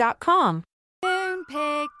Moonpig.com.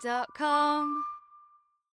 Moonpig.com.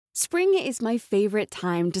 Spring is my favorite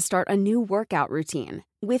time to start a new workout routine.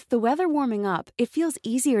 With the weather warming up, it feels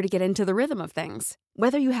easier to get into the rhythm of things.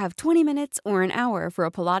 Whether you have 20 minutes or an hour for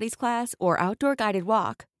a Pilates class or outdoor guided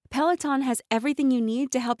walk, Peloton has everything you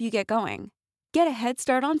need to help you get going. Get a head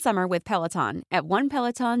start on summer with Peloton at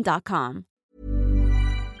onepeloton.com.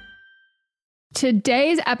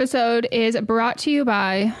 Today's episode is brought to you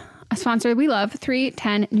by a sponsor we love,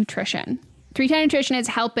 310 Nutrition. 310 Nutrition is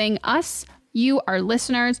helping us, you, our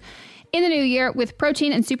listeners, in the new year with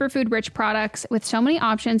protein and superfood-rich products with so many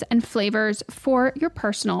options and flavors for your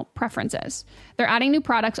personal preferences. They're adding new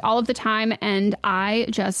products all of the time, and I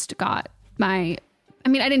just got I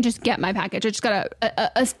didn't just get my package. I just got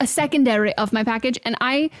a secondary of my package, and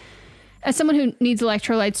I, as someone who needs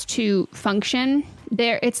electrolytes to function,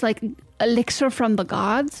 it's like elixir from the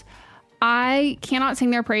gods. I cannot sing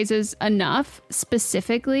their praises enough,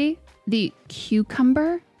 specifically the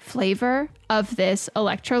cucumber flavor of this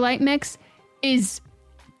electrolyte mix is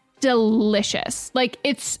delicious. Like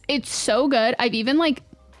it's so good. I've even like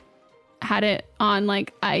had it on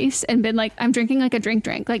like ice and been like, I'm drinking like a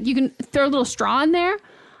drink. Like you can throw a little straw in there.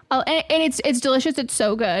 And it's delicious. It's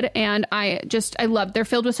so good. And I love, they're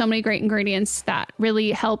filled with so many great ingredients that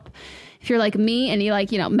really help if you're like me and you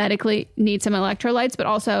like, medically need some electrolytes, but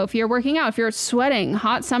also if you're working out, if you're sweating,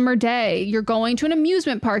 hot summer day, you're going to an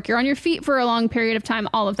amusement park, you're on your feet for a long period of time,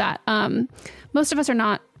 all of that. Most of us are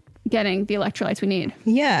not getting the electrolytes we need.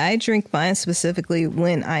 Yeah, I drink mine specifically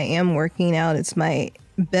when I am working out. It's my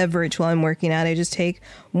beverage while I'm working out. I just take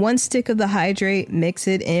 1 stick of the hydrate, mix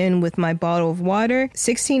it in with my bottle of water.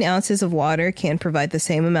 16 ounces of water can provide the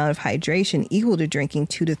same amount of hydration, equal to drinking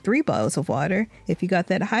 2 to 3 bottles of water if you got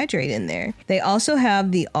that hydrate in there. They also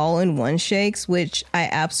have the all-in-one shakes, which I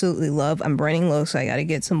absolutely love. I'm running low, so I got to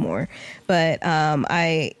get some more. But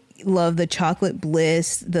I love the chocolate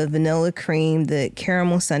bliss, the vanilla cream, the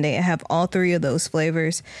caramel sundae. I have all 3 of those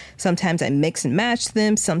flavors. Sometimes I mix and match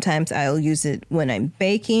them. Sometimes I'll use it when I'm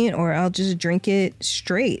baking, or I'll just drink it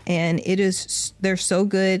straight. And they're so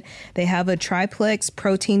good. They have a triplex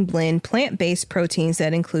protein blend, plant-based proteins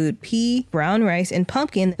that include pea, brown rice, and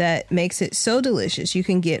pumpkin that makes it so delicious. You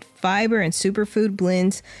can get fiber and superfood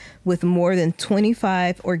blends with more than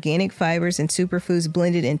 25 organic fibers and superfoods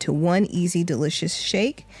blended into one easy, delicious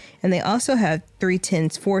shake. And they also have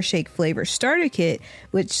 310's 4-shake flavor starter kit,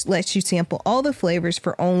 which lets you sample all the flavors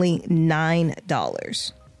for only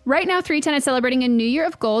 $9. Right now, 310 is celebrating a new year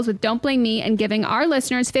of goals with Don't Blame Me and giving our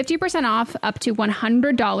listeners 50% off up to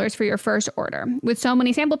 $100 for your first order. With so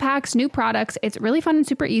many sample packs, new products, it's really fun and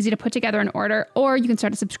super easy to put together an order, or you can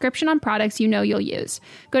start a subscription on products you know you'll use.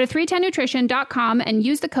 Go to 310nutrition.com and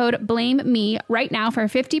use the code BLAMEME right now for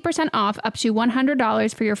 50% off up to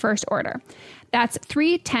 $100 for your first order. That's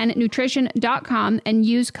 310nutrition.com and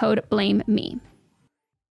use code BLAMEME.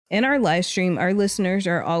 In our live stream, our listeners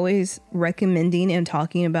are always recommending and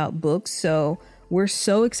talking about books. So we're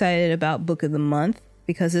so excited about Book of the Month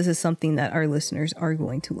because this is something that our listeners are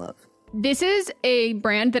going to love. This is a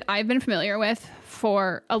brand that I've been familiar with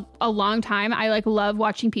for a long time. I love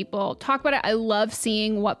watching people talk about it. I love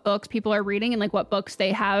seeing what books people are reading and what books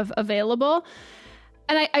they have available.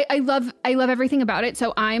 And I love everything about it.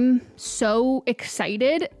 So I'm so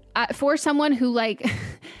excited for someone who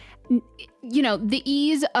the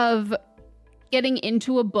ease of getting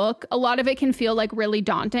into a book, a lot of it can feel really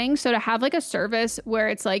daunting. So to have a service where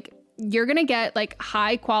it's you're going to get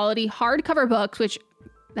high quality hardcover books, which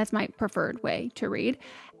that's my preferred way to read,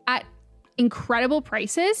 at incredible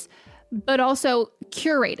prices, but also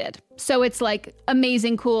curated. So it's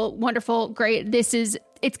amazing, cool, wonderful, great.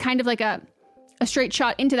 It's kind of a straight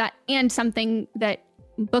shot into that, and something that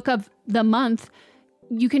Book of the Month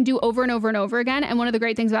you can do over and over and over again. And one of the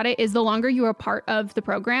great things about it is the longer you are part of the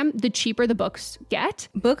program, the cheaper the books get.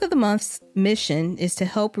 Book of the Month's mission is to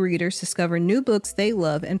help readers discover new books they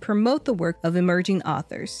love and promote the work of emerging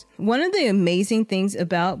authors. One of the amazing things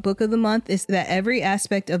about Book of the Month is that every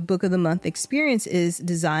aspect of Book of the Month experience is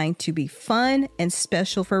designed to be fun and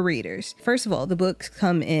special for readers. First of all, the books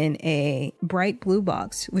come in a bright blue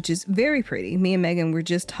box, which is very pretty. Me and Megan were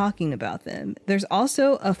just talking about them. There's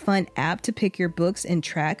also a fun app to pick your books and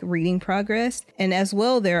track reading progress. And as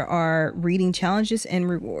well, there are reading challenges and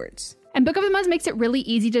rewards. And Book of the Month makes it really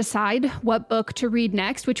easy to decide what book to read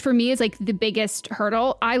next, which for me is the biggest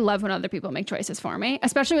hurdle. I love when other people make choices for me,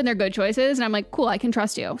 especially when they're good choices. And I'm cool, I can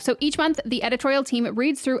trust you. So each month, the editorial team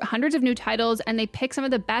reads through hundreds of new titles and they pick some of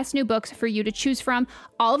the best new books for you to choose from.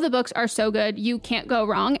 All of the books are so good, you can't go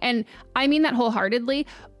wrong. And I mean that wholeheartedly.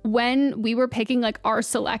 When we were picking our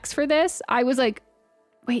selects for this, I was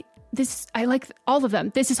wait, I like all of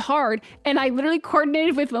them. This is hard. And I literally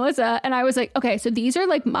coordinated with Melissa and I was okay, so these are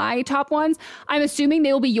my top ones. I'm assuming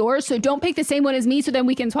they will be yours. So don't pick the same one as me so then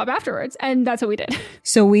we can swap afterwards. And that's what we did.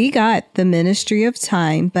 So we got The Ministry of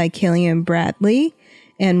Time by Killian Bradley.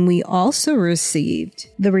 And we also received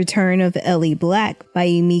The Return of Ellie Black by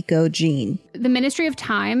Emiko Jean. The Ministry of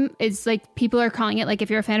Time is people are calling it if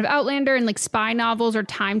you're a fan of Outlander and spy novels or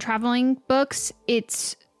time traveling books,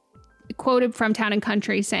 it's quoted from Town and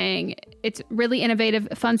Country saying it's really innovative,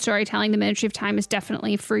 fun storytelling. The Ministry of Time is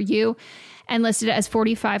definitely for you, and listed as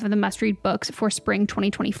 45 of the must-read books for spring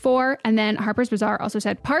 2024. And then Harper's Bazaar also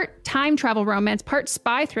said part time travel romance, part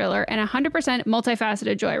spy thriller, and 100%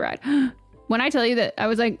 multifaceted joyride. When I tell you that, I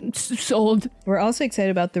was sold. We're also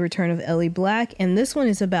excited about The Return of Ellie Black, and this one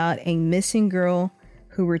is about a missing girl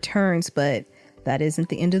who returns, but that isn't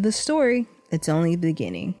the end of the story. It's only the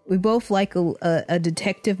beginning. We both like a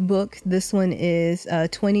detective book. This one is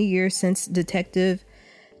 20 years since Detective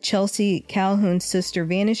Chelsea Calhoun's sister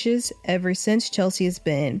vanishes. Ever since, Chelsea has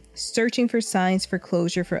been searching for signs for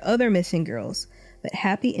closure for other missing girls, but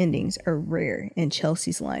happy endings are rare in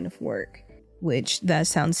Chelsea's line of work. which that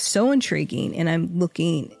sounds so intriguing. And I'm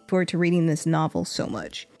looking forward to reading this novel so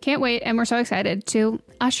much. Can't wait. And we're so excited to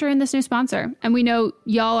usher in this new sponsor. And we know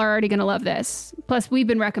y'all are already going to love this. Plus, we've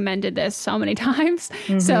been recommended this so many times.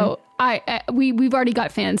 So we've already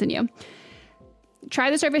got fans in you.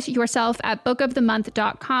 Try the service yourself at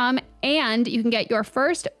bookofthemonth.com, and you can get your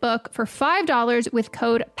first book for $5 with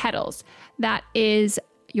code PEDALS. That is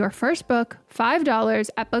your first book, $5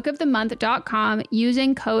 at bookofthemonth.com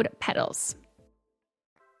using code PEDALS.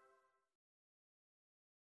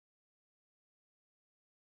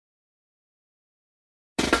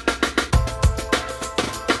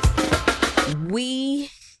 We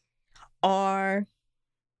are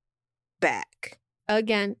back.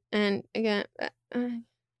 Again and again.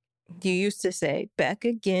 You used to say back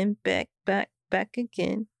again, back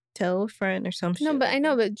again. Tell a friend or some shit. No, but I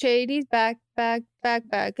know, but JD's back.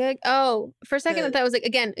 Oh, for a second I thought it was like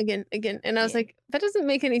again. And I was like, that doesn't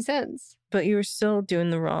make any sense. But you were still doing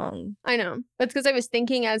the wrong. I know. That's because I was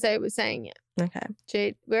thinking as I was saying it. Okay.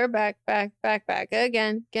 Jade, we're back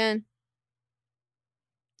again.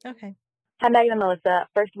 Okay. Hi, Megan and Melissa.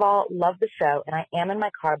 First of all, love the show, and I am in my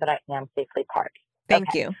car, but I am safely parked.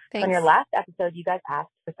 Thank you. Thanks. On your last episode, you guys asked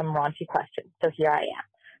for some raunchy questions, so here I am.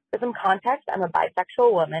 For some context, I'm a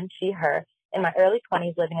bisexual woman, she, her, in my early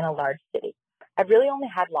 20s living in a large city. I've really only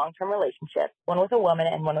had long-term relationships, one with a woman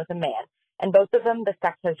and one with a man, and both of them, the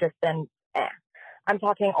sex has just been I'm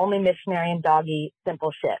talking only missionary and doggy,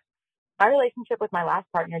 simple shit. My relationship with my last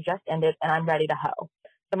partner just ended, and I'm ready to hoe.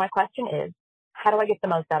 So my question is, how do I get the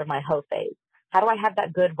most out of my hoe phase? How do I have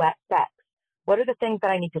that good, wet sex? What are the things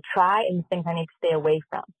that I need to try and the things I need to stay away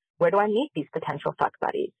from? Where do I meet these potential fuck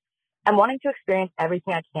buddies? I'm wanting to experience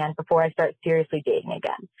everything I can before I start seriously dating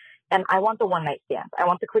again. And I want the one-night stands. I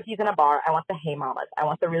want the quickies in a bar. I want the hey mamas. I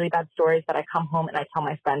want the really bad stories that I come home and I tell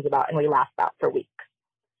my friends about and we laugh about for weeks.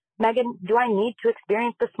 Megan, do I need to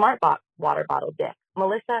experience the smart water bottle dick?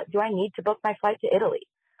 Melissa, do I need to book my flight to Italy?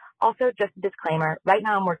 Also, just a disclaimer, right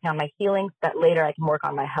now I'm working on my healing so that later I can work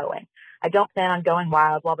on my hoeing. I don't plan on going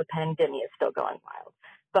wild while the pandemic is still going wild,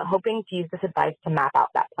 but hoping to use this advice to map out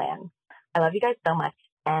that plan. I love you guys so much,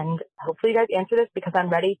 and hopefully you guys answer this because I'm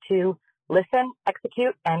ready to listen,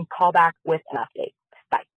 execute, and call back with an update.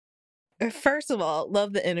 Bye. First of all,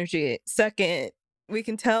 love the energy. Second, we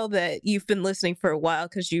can tell that you've been listening for a while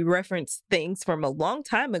because you referenced things from a long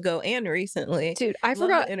time ago and recently. Dude, I love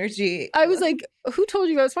forgot the energy. I was like, who told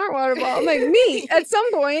you about smart water bottle? I'm like, me at some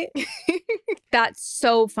point. That's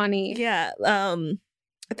so funny. Yeah.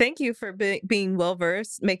 Thank you for being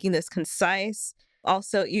well-versed, making this concise.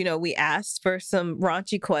 Also, we asked for some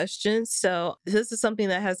raunchy questions. So this is something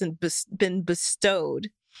that hasn't been bestowed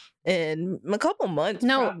in a couple months,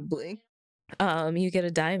 probably. You get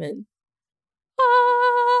a diamond.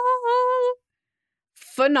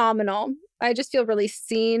 Phenomenal. I just feel really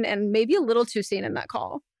seen and maybe a little too seen in that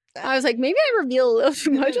call. I was like, maybe I reveal a little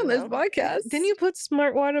too much on this podcast. Didn't you put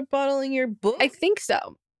smart water bottle in your book? I think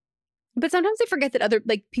so. But sometimes I forget that other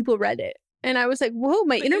people read it. And I was like, whoa,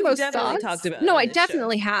 my innermost thoughts. Talked about no, I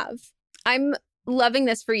definitely have. I'm loving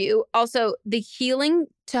this for you. Also, the healing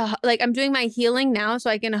I'm doing my healing now so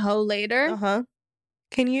I can hoe later. Uh-huh.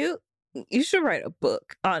 You should write a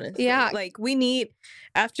book, honestly. Yeah. We need,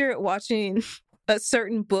 after watching a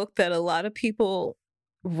certain book that a lot of people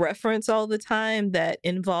reference all the time that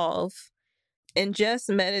involve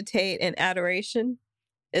ingest, meditate, and adoration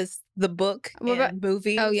is the book and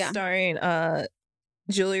movie starring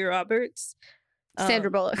Julia Roberts.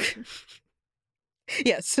 Sandra Bullock.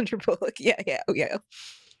 Yeah, Sandra Bullock. Yeah.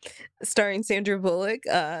 Starring Sandra Bullock.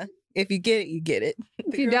 If you get it, you get it.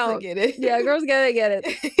 If you don't, get it. Yeah, girls get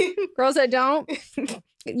it. Girls that don't,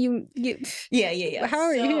 you. Yeah. How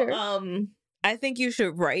are you here? I think you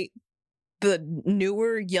should write the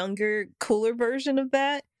newer, younger, cooler version of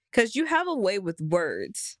that because you have a way with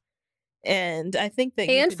words, and I think that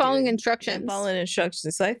and following instructions.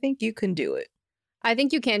 So I think you can do it. I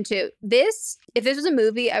think you can too. If this was a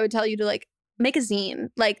movie, I would tell you to make a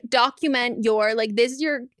zine, document your this is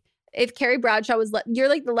your. If Carrie Bradshaw was, you're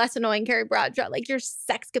the less annoying Carrie Bradshaw, your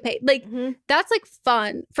sexcapade, that's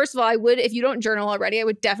fun. First of all, I would, if you don't journal already, I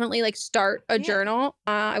would definitely start a journal.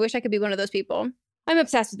 I wish I could be one of those people. I'm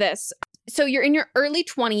obsessed with this. So you're in your early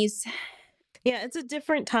 20s. Yeah, it's a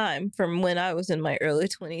different time from when I was in my early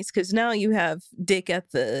 20s because now you have dick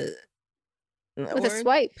at the with a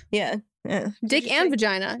swipe. Yeah. Dick and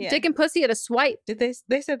vagina. Yeah. Dick and pussy at a swipe. Did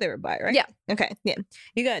they said they were bi, right? Yeah. Okay. Yeah.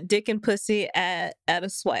 You got dick and pussy at a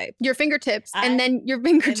swipe. Your fingertips. And then your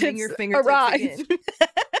fingertips arrive. Again.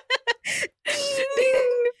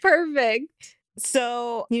 Perfect.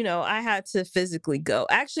 So, you know, I had to physically go.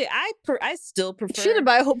 Actually, I still prefer. Should have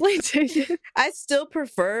buy a whole plane ticket. I still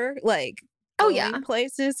prefer like going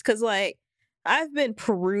places because like I've been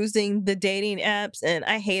perusing the dating apps and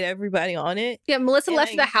I hate everybody on it. Yeah, Melissa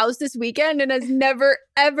left the house this weekend and has never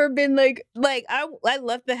ever been like I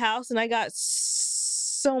left the house and I got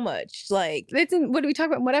so much like. It's in, what do we talk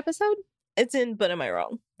about? What episode? It's in But Am I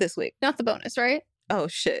Wrong this week? Not the bonus, right? Oh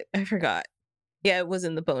shit, I forgot. Yeah, it was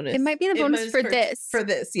in the bonus. It might be in the bonus for this. For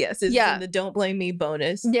this, yes. It's in the Don't Blame Me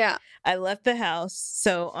bonus. Yeah. I left the house.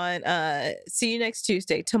 So on see you next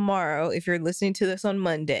Tuesday. Tomorrow, if you're listening to this on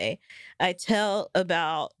Monday, I tell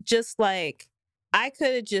about just like I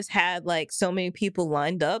could have just had like so many people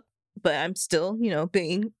lined up, but I'm still, you know,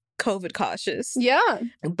 being COVID cautious. Yeah.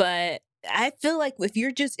 But I feel like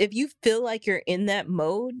if you feel like you're in that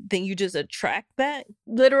mode, then you just attract that.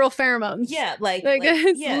 Literal pheromones. Yeah, like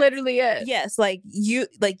it's yes. literally it. Yes, like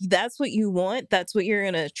that's what you want. That's what you're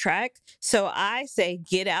gonna attract. So I say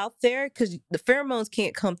get out there because the pheromones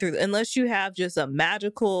can't come through unless you have just a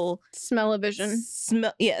magical smell-o-vision.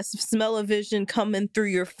 Smell-o-vision coming through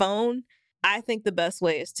your phone. I think the best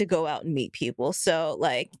way is to go out and meet people. So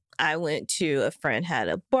like I went to a friend had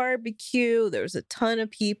a barbecue. There was a ton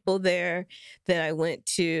of people there. Then I went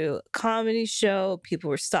to a comedy show. People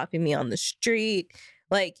were stopping me on the street.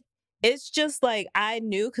 Like it's just like I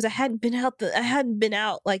knew because I hadn't been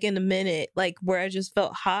out like in a minute, like where I just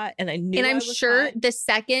felt hot and I knew. And I'm sure the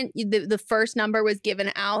second the first number was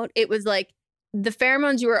given out, it was like the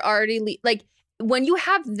pheromones you were already like when you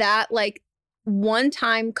have that like one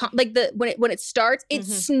time like when it starts it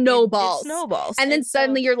snowballs. It snowballs and then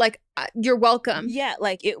suddenly you're like you're welcome. Yeah,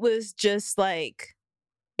 like it was just like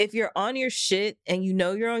if you're on your shit and you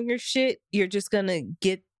know you're on your shit, you're just gonna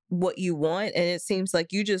get what you want. And it seems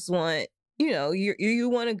like you just want, you know, you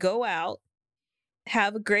want to go out,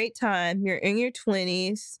 have a great time. You're in your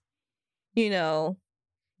 20s, you know,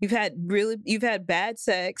 you've had bad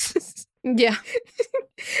sex. Yeah.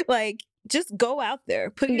 Like just go out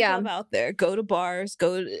there, put yourself out there, go to bars,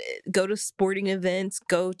 go to sporting events,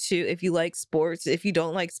 go to, if you like sports, if you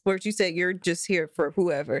don't like sports, you say you're just here for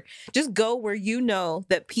whoever, just go where you know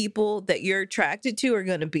that people that you're attracted to are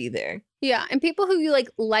going to be there. Yeah. And people who you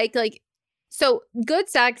like, so good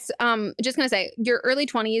sex, just going to say your early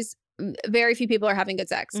 20s, very few people are having good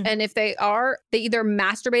sex. And if they are, they either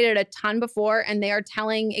masturbated a ton before and they are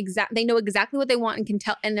they know exactly what they want and can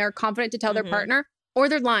tell, and they're confident to tell their partner, or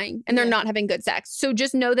they're lying and they're not having good sex. So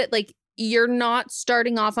just know that like you're not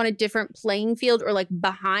starting off on a different playing field or like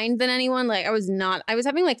behind than anyone. Like I was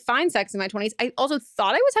having like fine sex in my 20s. I also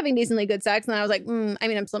thought I was having decently good sex. And then I was like, I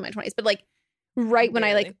mean, I'm still in my 20s, but like when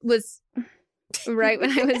I was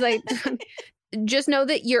like, just know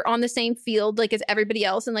that you're on the same field like as everybody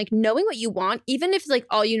else, and like knowing what you want, even if like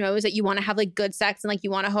all you know is that you want to have like good sex and like you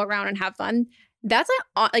want to hoe around and have fun. That's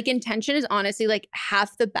like intention is honestly like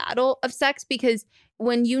half the battle of sex, because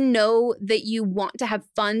when you know that you want to have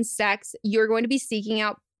fun sex, you're going to be seeking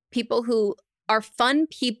out people who are fun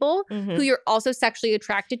people who you're also sexually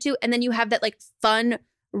attracted to. And then you have that like fun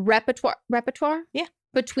repertoire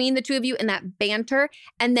between the two of you and that banter.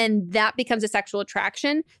 And then that becomes a sexual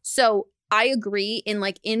attraction. So I agree in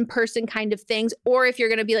like in-person kind of things. Or if you're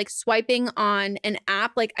going to be like swiping on an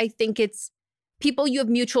app, like I think it's people you have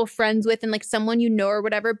mutual friends with and like someone you know or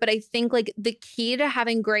whatever. But I think like the key to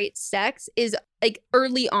having great sex is like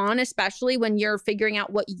early on, especially when you're figuring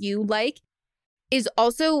out what you like, is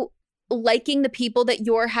also liking the people that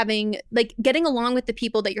you're having, like getting along with the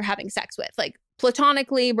people that you're having sex with, like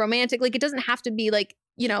platonically, romantically. Like, it doesn't have to be like,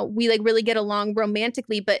 you know, we like really get along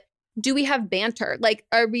romantically, but do we have banter? Like,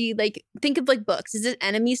 are we like, think of like books. Is it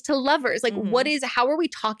enemies to lovers? Like, how are we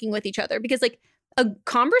talking with each other? Because like a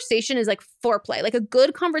conversation is like foreplay, like a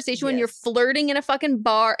good conversation when you're flirting in a fucking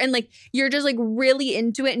bar and like you're just like really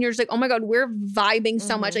into it and you're just like, oh my God, we're vibing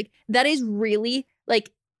so much. Like that is really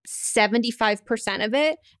like 75% of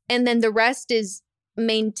it. And then the rest is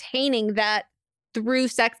maintaining that through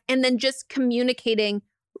sex and then just communicating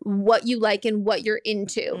what you like and what you're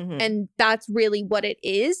into. And that's really what it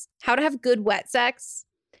is. How to have good wet sex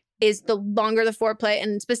is the longer the foreplay.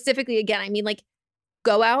 And specifically, again, I mean, like,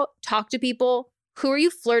 go out, talk to people. Who are you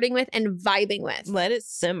flirting with and vibing with? Let it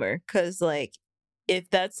simmer. Because, like, if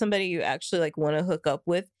that's somebody you actually, like, want to hook up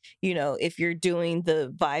with, you know, if you're doing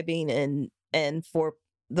the vibing and for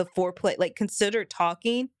the foreplay, like, consider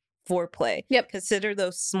talking foreplay. Yep. Consider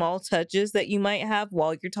those small touches that you might have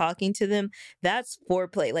while you're talking to them. That's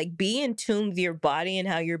foreplay. Like, be in tune with your body and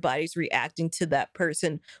how your body's reacting to that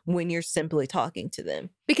person when you're simply talking to them.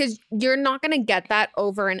 Because you're not going to get that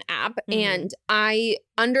over an app. And I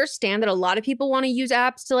understand that a lot of people want to use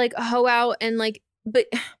apps to like hoe out and like, but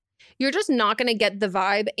you're just not going to get the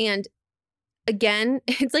vibe. And again,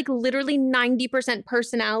 it's like literally 90%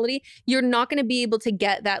 personality. You're not going to be able to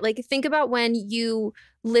get that. Like, think about when you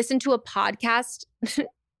listen to a podcast.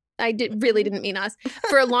 Really didn't mean us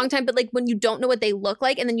for a long time, but like when you don't know what they look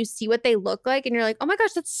like and then you see what they look like and you're like, oh my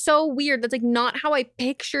gosh, that's so weird. That's like not how I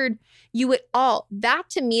pictured you at all.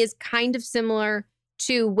 That to me is kind of similar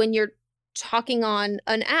to when you're talking on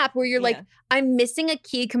an app where you're like, I'm missing a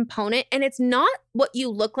key component, and it's not what you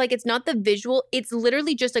look like. It's not the visual. It's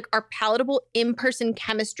literally just like our palatable in-person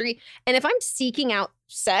chemistry. And if I'm seeking out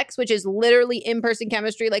sex, which is literally in-person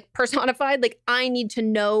chemistry, like personified, like I need to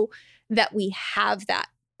know that we have that.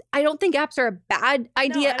 I don't think apps are a bad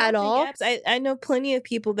idea at all. I know plenty of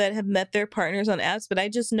people that have met their partners on apps, but I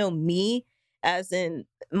just know me, as in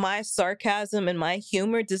my sarcasm and my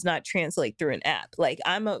humor does not translate through an app. Like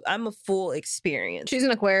I'm a full experience. She's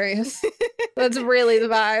an Aquarius. That's really the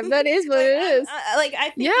vibe. That is what it is.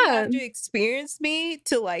 I think you have to experience me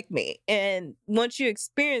to like me. And once you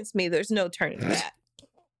experience me, there's no turning back.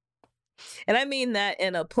 And I mean that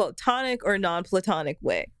in a platonic or non-platonic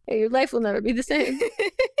way. Hey, your life will never be the same.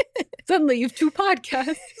 Suddenly you have 2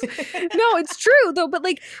 podcasts. No, it's true though. But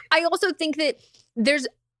like, I also think that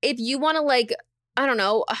if you want to like, I don't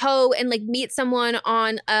know, hoe and like meet someone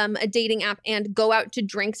on a dating app and go out to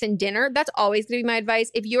drinks and dinner, that's always going to be my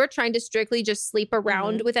advice. If you're trying to strictly just sleep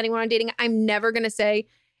around with anyone on dating, I'm never going to say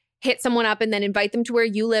hit someone up and then invite them to where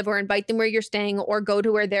you live or invite them where you're staying or go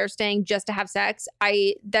to where they're staying just to have sex.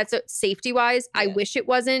 That's safety wise. I wish it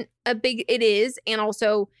wasn't it is. And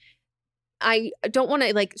also I don't want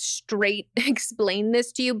to like straight explain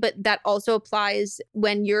this to you, but that also applies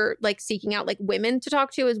when you're like seeking out like women to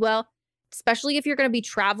talk to as well. Especially if you're going to be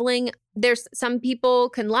traveling, there's some people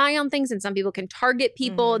can lie on things and some people can target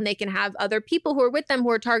people and they can have other people who are with them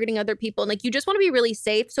who are targeting other people. And like, you just want to be really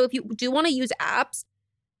safe. So if you do want to use apps,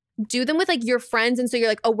 do them with like your friends. And so you're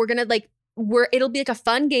like, oh, we're going to like, it'll be like a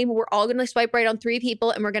fun game where we're all going to swipe right on 3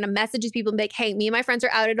 people and we're going to message these people and be like, hey, me and my friends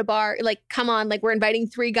are out at a bar. Like, come on, like we're inviting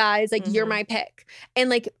 3 guys, like you're my pick. And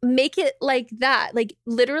like, make it like that. Like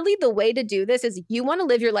literally the way to do this is you want to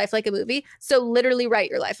live your life like a movie. So literally write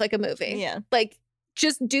your life like a movie. Yeah. Like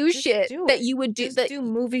just do shit that you would do. Just do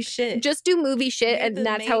movie shit. Just do movie shit. And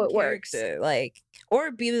that's how it works. Like, or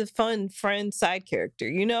be the fun friend side character,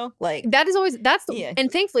 you know? Like that is always, and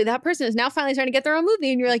thankfully that person is now finally starting to get their own movie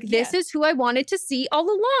and you're like, this is who I wanted to see all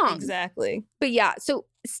along. Exactly. But yeah, so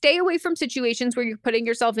stay away from situations where you're putting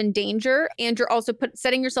yourself in danger and you're also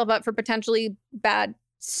setting yourself up for potentially bad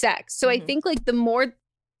sex. So I think like the more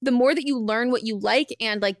that you learn what you like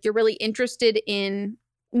and like you're really interested in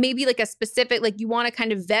maybe like a specific, like you want to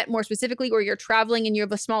kind of vet more specifically, or you're traveling and you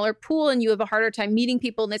have a smaller pool and you have a harder time meeting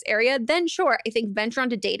people in this area, then sure, I think venture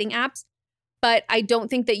onto dating apps. But I don't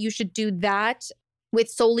think that you should do that with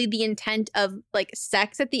solely the intent of like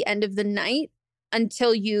sex at the end of the night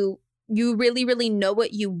until you really, really know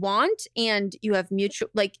what you want and you have mutual,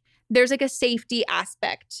 like there's like a safety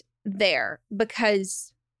aspect there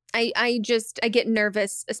because I get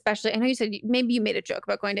nervous, especially, I know you said maybe you made a joke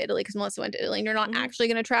about going to Italy because Melissa went to Italy and you're not actually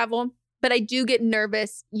going to travel, but I do get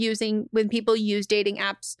nervous when people use dating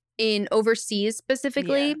apps in overseas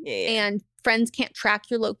specifically and friends can't track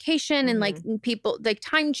your location and like people, like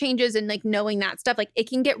time changes and like knowing that stuff, like it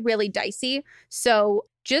can get really dicey. So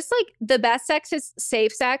just like the best sex is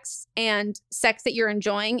safe sex and sex that you're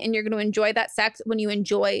enjoying, and you're going to enjoy that sex when you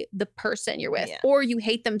enjoy the person you're with or you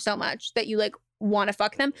hate them so much that you like want to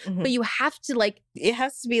fuck them, but you have to like, it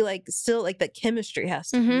has to be like still like the chemistry has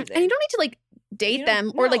to be there. And you don't need to like date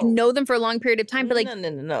them or like know them for a long period of time, but like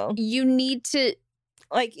no. You need to,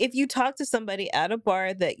 like if you talk to somebody at a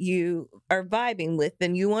bar that you are vibing with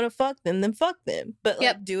and you want to fuck them, then fuck them, but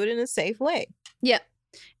like do it in a safe way.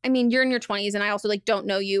 I mean, you're in your 20s and I also like don't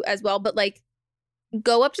know you as well, but like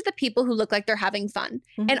go up to the people who look like they're having fun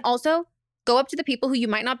and also go up to the people who you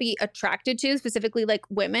might not be attracted to, specifically like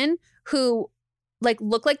women who like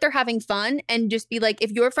look like they're having fun, and just be like,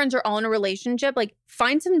 if your friends are all in a relationship, like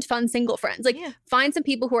find some fun single friends, like find some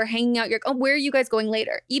people who are hanging out. You're like, oh, where are you guys going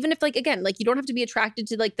later? Even if like, again, like you don't have to be attracted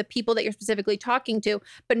to like the people that you're specifically talking to,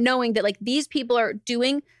 but knowing that like these people are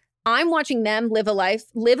doing I'm watching them live a life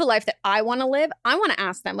that I want to live. I want to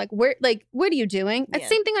ask them, like, what are you doing? It's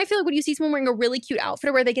the same thing I feel like when you see someone wearing a really cute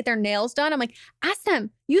outfit or where they get their nails done. I'm like, ask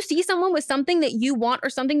them. You see someone with something that you want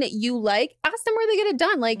or something that you like, ask them where they get it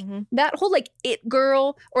done. Like that whole like it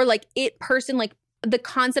girl or like it person, like the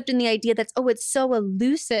concept and the idea that's, oh, it's so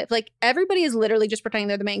elusive. Like everybody is literally just pretending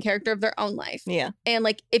they're the main character of their own life. Yeah. And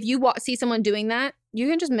like if you see someone doing that, you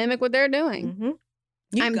can just mimic what they're doing.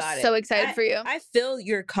 I'm so excited for you. I feel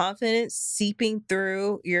your confidence seeping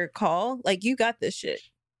through your call. Like, you got this shit.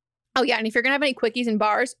 Oh, yeah. And if you're going to have any quickies and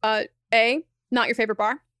bars, A, not your favorite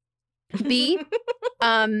bar. B,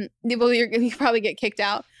 well, you probably get kicked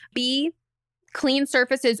out. B, clean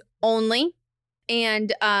surfaces only.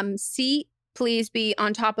 And C, please be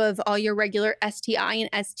on top of all your regular STI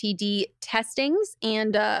and STD testings,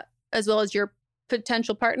 and as well as your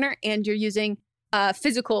potential partner. And you're using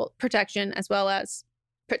physical protection as well as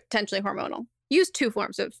potentially hormonal. Use 2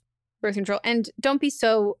 forms of birth control, and don't be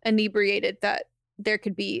so inebriated that there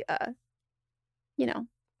could be,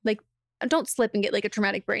 like, don't slip and get like a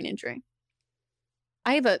traumatic brain injury.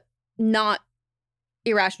 I have a not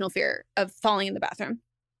irrational fear of falling in the bathroom.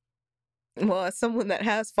 Well, as someone that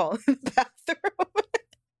has fallen in the bathroom,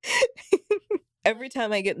 every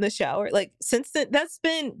time I get in the shower, like since then,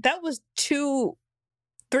 that was 2-3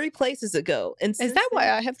 places ago. And is that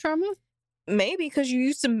why I have trauma? Maybe because you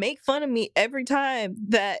used to make fun of me every time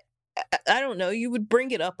that, I don't know, you would bring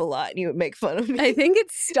it up a lot and you would make fun of me. I think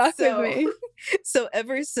it's stuck with me. So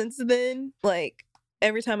ever since then, like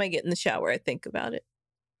every time I get in the shower, I think about it.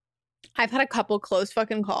 I've had a couple close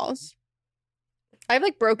fucking calls. I have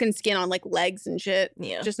like broken skin on like legs and shit.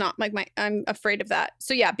 Yeah. Just not like I'm afraid of that.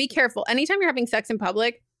 So yeah, be careful. Anytime you're having sex in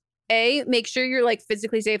public, make sure you're like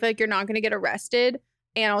physically safe. Like you're not going to get arrested.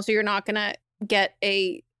 And also you're not going to get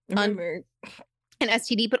an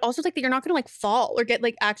STD, but also like that you're not gonna like fall or get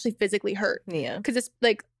like actually physically hurt. Yeah. Because it's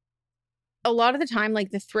like a lot of the time,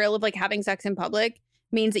 like the thrill of like having sex in public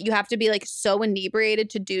means that you have to be like so inebriated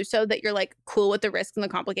to do so that you're like cool with the risks and the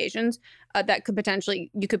complications that could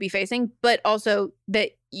potentially you could be facing, but also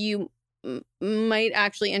that you might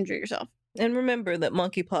actually injure yourself. And remember that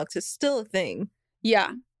monkeypox is still a thing.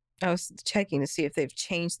 Yeah. I was checking to see if they've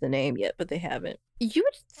changed the name yet, but they haven't. You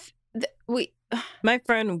would wait. My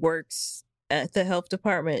friend works at the health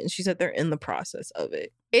department and she said they're in the process of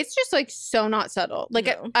it. It's just like so not subtle. Like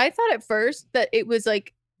I thought at first that it was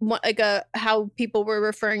like how people were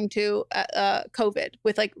referring to COVID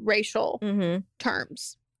with like racial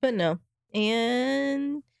terms, but no.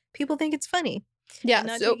 And people think it's funny. Yeah,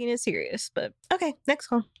 not taking it serious. But okay, next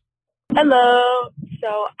call. Hello.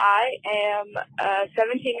 So I am a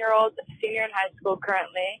 17-year-old senior in high school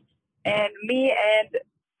currently, and me and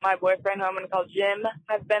my boyfriend, who I'm going to call Jim,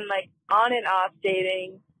 have been like on and off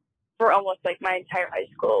dating for almost like my entire high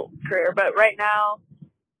school career. But right now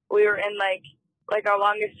we were in like our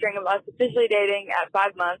longest string of us officially dating at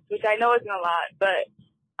 5 months, which I know isn't a lot, but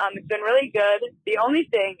it's been really good. The only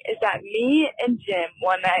thing is that me and Jim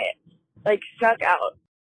one night like snuck out,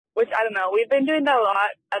 which I don't know. We've been doing that a lot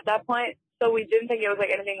at that point, so we didn't think it was like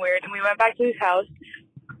anything weird. And we went back to his house,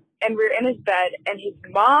 and we were in his bed, and his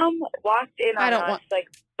mom walked in on us like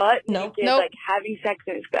butt naked, like having sex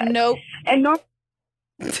in his bed. Nope. And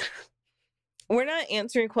we're not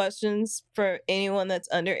answering questions for anyone that's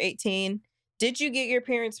under 18. Did you get your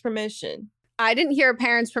parents' permission? I didn't hear a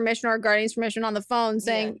parent's permission or a guardian's permission on the phone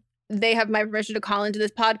saying they have my permission to call into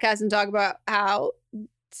this podcast and talk about how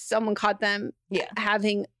someone caught them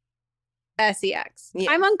having sex.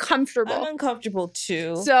 Yeah. I'm uncomfortable. I'm uncomfortable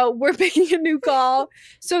too. So we're making a new call.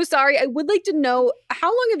 So sorry. I would like to know, how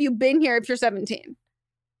long have you been here if you're 17?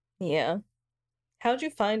 Yeah. How'd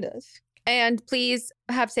you find us? And please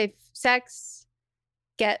have safe sex,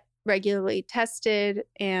 get regularly tested,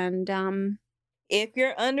 and if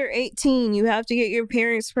you're under 18, you have to get your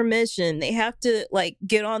parents' permission. They have to like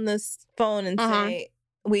get on this phone and say,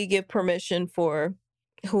 we give permission for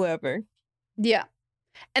whoever. Yeah.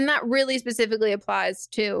 And that really specifically applies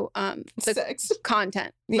to the sex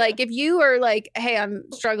content. Yeah. Like if you are like, hey, I'm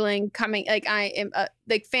struggling coming, like I am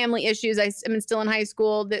like family issues. I'm still in high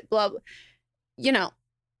school, that blah, blah, you know,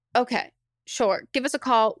 okay, sure. Give us a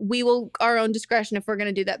call. We will our own discretion if we're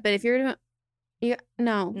going to do that. But if you're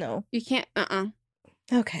no, you can't.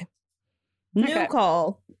 Okay. New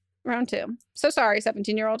call. Round 2. So sorry,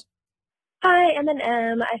 17-year-old. Hi,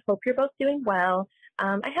 M&M. I hope you're both doing well.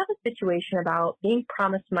 I have a situation about being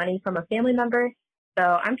promised money from a family member. So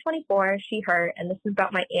I'm 24, she, her, and this is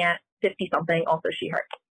about my aunt, 50-something, also she, her.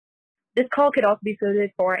 This call could also be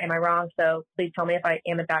suited for Am I Wrong? So please tell me if I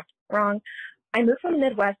am in fact wrong. I moved from the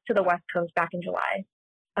Midwest to the West Coast back in July.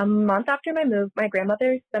 A month after my move, my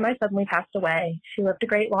grandmother semi-suddenly passed away. She lived a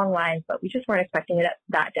great long life, but we just weren't expecting it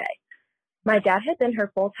that day. My dad had been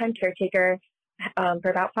her full-time caretaker for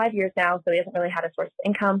about 5 years now, so he hasn't really had a source of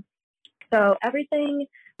income. So everything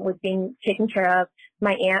was being taken care of.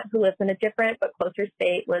 My aunt, who lives in a different but closer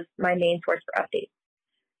state, was my main source for updates.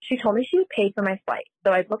 She told me she would pay for my flight,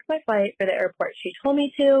 so I booked my flight for the airport she told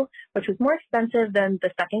me to, which was more expensive than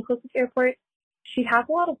the second closest airport. She has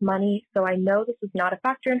a lot of money, so I know this was not a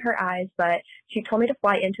factor in her eyes, but she told me to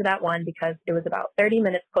fly into that one because it was about 30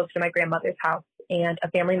 minutes close to my grandmother's house, and a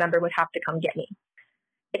family member would have to come get me.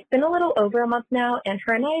 It's been a little over a month now, and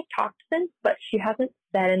her and I have talked since, but she hasn't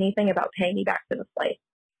said anything about paying me back for the flight.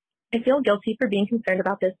 I feel guilty for being concerned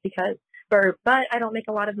about this but I don't make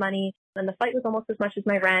a lot of money, and the flight was almost as much as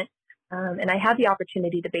my rent. And I had the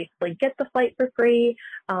opportunity to basically get the flight for free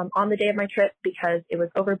on the day of my trip because it was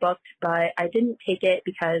overbooked, but I didn't take it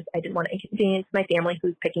because I didn't want to inconvenience my family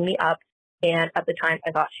who's picking me up. And at the time,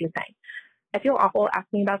 I thought she was paying. I feel awful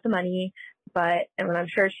asking about the money, and I'm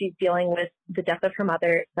sure she's dealing with the death of her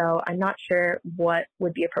mother, so I'm not sure what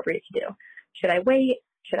would be appropriate to do. Should I wait?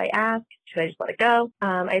 Should I ask? Should I just let it go?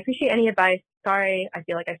 I appreciate any advice. Sorry, I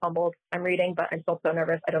feel like I fumbled. I'm reading, but I'm still so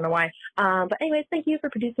nervous. I don't know why. But anyways, thank you for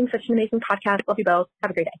producing such an amazing podcast. Love you both.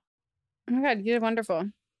 Have a great day. Oh my God, you did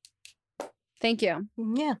wonderful. Thank you.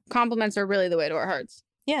 Yeah. Compliments are really the way to our hearts.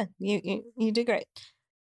 Yeah, you did great.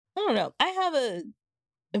 I don't know. I have a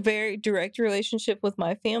very direct relationship with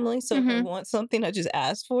my family. So if I want something, I just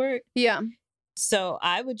ask for it. Yeah. So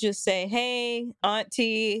I would just say, hey,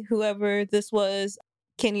 auntie, whoever this was,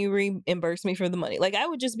 can you reimburse me for the money? Like, I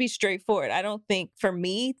would just be straightforward. I don't think, for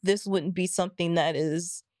me, this wouldn't be something that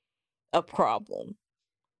is a problem.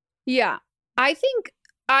 Yeah. I think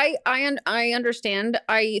I understand.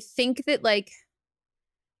 I think that, like,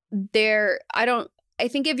 I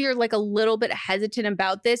think if you're like a little bit hesitant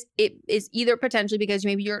about this, it is either potentially because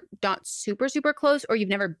maybe you're not super, super close, or you've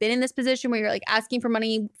never been in this position where you're like asking for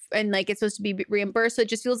money and like it's supposed to be reimbursed. So it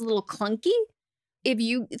just feels a little clunky. If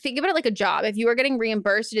you think about it like a job, if you are getting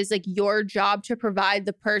reimbursed, it is like your job to provide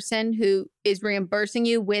the person who is reimbursing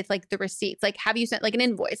you with like the receipts. Like, have you sent like an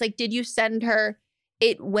invoice? Like, did you send her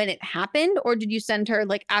it when it happened, or did you send her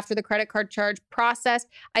like after the credit card charge process?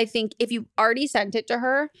 I think if you've already sent it to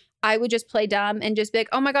her, I would just play dumb and just be like,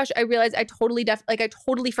 oh my gosh, I realized I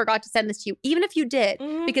totally forgot to send this to you. Even if you did,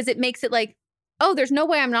 because it makes it like, oh, there's no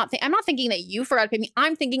way I'm not thinking that you forgot to pay me.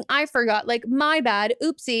 I'm thinking I forgot, like, my bad,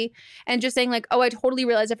 oopsie. And just saying like, oh, I totally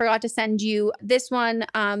realized I forgot to send you this one.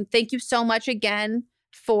 Thank you so much again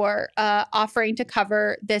for offering to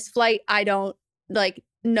cover this flight. I don't like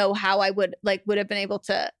know how I would have been able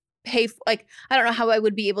to pay. I don't know how I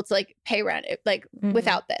would be able to like pay rent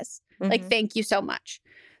without this. Like, thank you so much.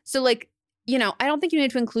 So like, you know, I don't think you need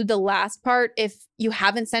to include the last part if you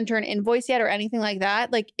haven't sent her an invoice yet or anything like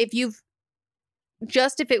that. Like, if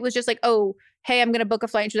it was just like, oh, hey, I'm going to book a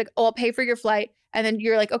flight. And she's like, oh, I'll pay for your flight. And then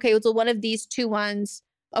you're like, okay, so one of these two ones.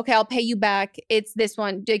 Okay, I'll pay you back. It's this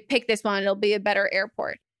one. Pick this one. It'll be a better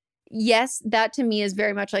airport. Yes, that to me is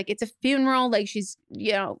very much like it's a funeral. Like, she's,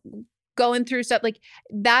 you know, going through stuff. Like,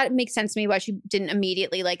 that makes sense to me why she didn't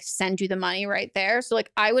immediately like send you the money right there. So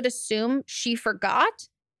like, I would assume she forgot.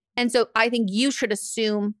 And so I think you should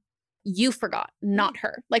assume you forgot, not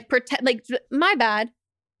her. Like, pretend like, my bad.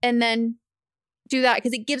 And then do that,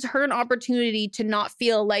 because it gives her an opportunity to not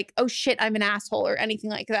feel like, oh shit, I'm an asshole or anything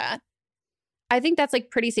like that. I think that's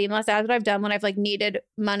like pretty seamless. That's what I've done when I've like needed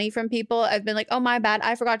money from people. I've been like, oh, my bad,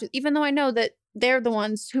 I forgot to, even though I know that they're the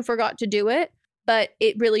ones who forgot to do it. But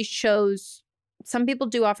it really shows. Some people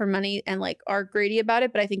do offer money and like are greedy about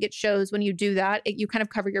it, but I think it shows when you do that, you kind of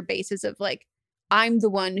cover your bases of like, I'm the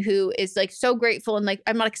one who is like so grateful and like,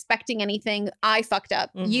 I'm not expecting anything. I fucked up.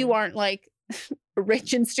 You aren't like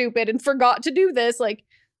rich and stupid and forgot to do this. Like,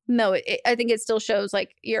 no, I think it still shows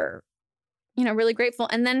like you're, you know, really grateful.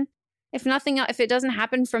 And then if nothing else, if it doesn't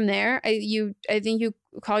happen from there, I think you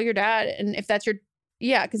call your dad. And if that's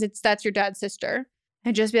because that's your dad's sister,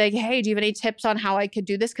 and just be like, hey, do you have any tips on how I could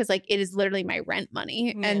do this? Because like, it is literally my rent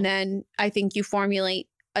money. Yeah. And then I think you formulate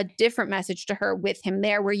a different message to her with him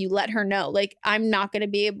there, where you let her know, like, I'm not going to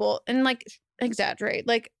be able, and like exaggerate,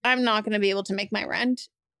 like, I'm not going to be able to make my rent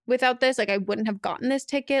without this. Like, I wouldn't have gotten this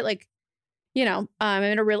ticket. Like, you know,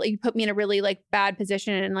 you put me in a really like bad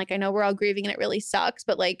position. And like, I know we're all grieving and it really sucks,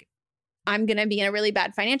 but like, I'm going to be in a really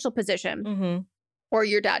bad financial position. Or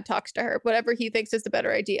your dad talks to her, whatever he thinks is the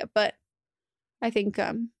better idea. But I think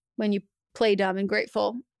when you play dumb and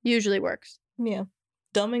grateful, usually works. Yeah.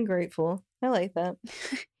 Dumb and grateful. I like that.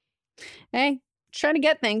 Hey, trying to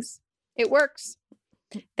get things. It works.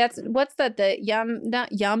 What's that? The young,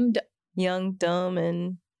 dumb,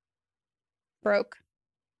 and Broke.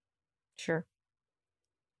 Sure.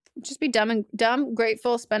 Just be dumb,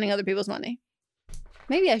 grateful, spending other people's money.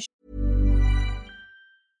 Maybe I should.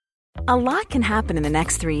 A lot can happen in the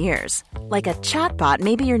next 3 years. Like a chatbot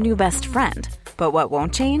may be your new best friend. But what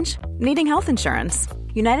won't change? Needing health insurance.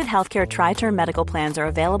 United Healthcare Tri-Term Medical Plans are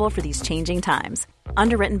available for these changing times.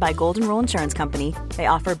 Underwritten by Golden Rule Insurance Company, they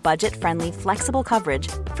offer budget-friendly, flexible coverage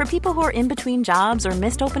for people who are in between jobs or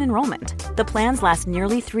missed open enrollment. The plans last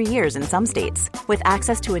nearly 3 years in some states, with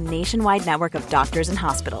access to a nationwide network of doctors and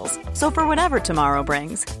hospitals. So for whatever tomorrow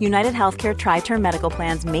brings, United Healthcare Tri-Term Medical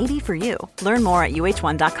Plans may be for you. Learn more at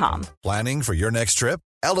uh1.com. Planning for your next trip?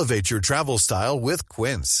 Elevate your travel style with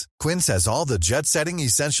Quince. Quince has all the jet-setting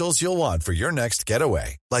essentials you'll want for your next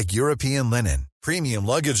getaway, like European linen, premium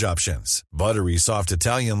luggage options, buttery soft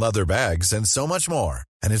Italian leather bags, and so much more.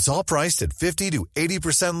 And it's all priced at 50 to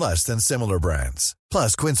 80% less than similar brands.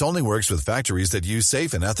 Plus, Quince only works with factories that use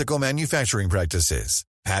safe and ethical manufacturing practices.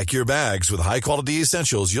 Pack your bags with high-quality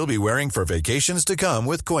essentials you'll be wearing for vacations to come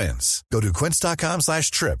with Quince. Go to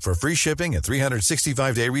quince.com/trip for free shipping and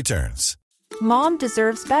 365-day returns. Mom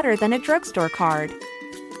deserves better than a drugstore card.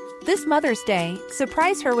 This Mother's Day,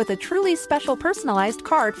 surprise her with a truly special personalized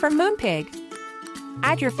card from Moonpig.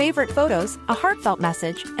 Add your favorite photos, a heartfelt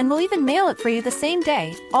message, and we'll even mail it for you the same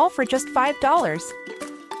day, all for just $5.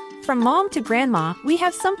 From mom to grandma, we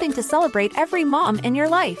have something to celebrate every mom in your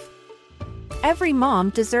life. Every mom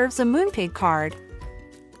deserves a Moonpig card.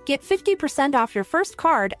 Get 50% off your first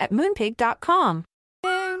card at moonpig.com.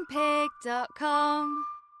 Moonpig.com.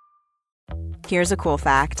 Here's a cool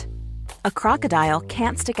fact. A crocodile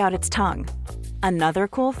can't stick out its tongue. Another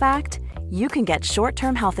cool fact, you can get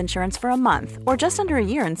short-term health insurance for a month or just under a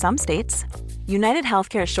year in some states. United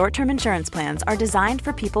Healthcare short-term insurance plans are designed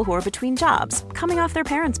for people who are between jobs, coming off their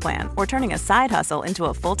parents' plan, or turning a side hustle into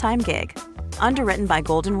a full-time gig. Underwritten by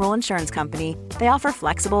Golden Rule Insurance Company, they offer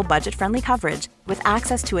flexible, budget-friendly coverage with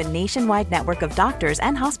access to a nationwide network of doctors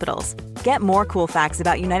and hospitals. Get more cool facts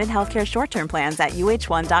about United Healthcare short-term plans at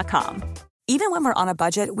uh1.com. Even when we're on a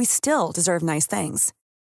budget, we still deserve nice things.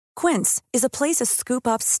 Quince is a place to scoop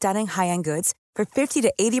up stunning high-end goods for 50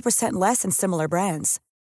 to 80% less than similar brands.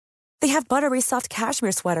 They have buttery soft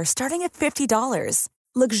cashmere sweaters starting at $50,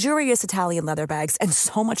 luxurious Italian leather bags, and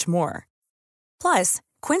so much more. Plus,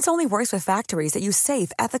 Quince only works with factories that use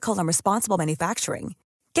safe, ethical, and responsible manufacturing.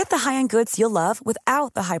 Get the high-end goods you'll love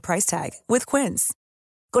without the high price tag with Quince.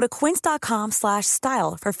 Go to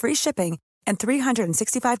quince.com/style for free shipping and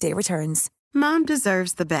 365-day returns. Mom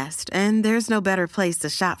deserves the best, and there's no better place to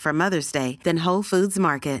shop for Mother's Day than Whole Foods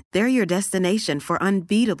Market. They're your destination for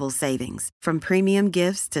unbeatable savings, from premium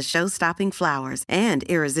gifts to show-stopping flowers and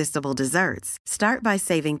irresistible desserts. Start by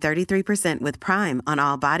saving 33% with Prime on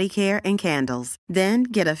all body care and candles. Then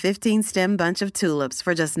get a 15-stem bunch of tulips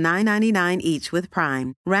for just $9.99 each with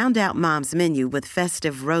Prime. Round out Mom's menu with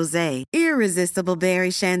festive rosé, irresistible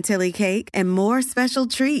berry chantilly cake, and more special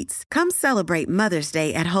treats. Come celebrate Mother's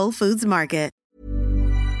Day at Whole Foods Market.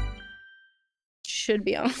 Should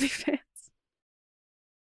be on OnlyFans.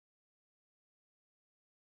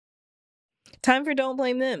 Time for Don't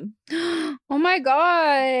Blame Them. Oh my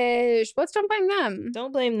gosh. What's Don't Blame Them?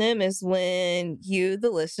 Don't Blame Them is when you, the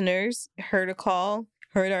listeners, heard a call,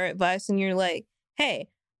 heard our advice, and you're like, hey,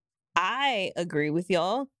 I agree with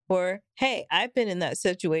y'all. Or, hey, I've been in that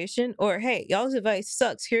situation. Or, hey, y'all's advice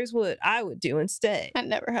sucks. Here's what I would do instead. That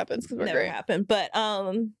never happens because we're never great. happened. But,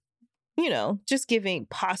 you know, just giving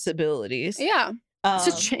possibilities. Yeah. It's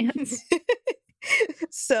a chance.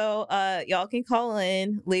 So y'all can call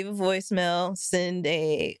in, leave a voicemail, send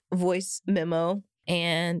a voice memo,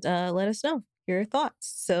 and let us know your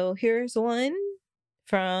thoughts. So here's one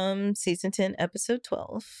from season 10, episode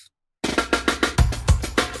 12.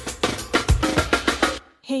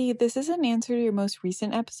 Hey, this is an answer to your most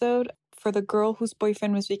recent episode for the girl whose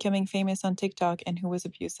boyfriend was becoming famous on TikTok and who was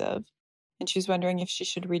abusive. And she's wondering if she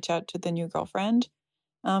should reach out to the new girlfriend.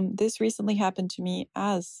 This recently happened to me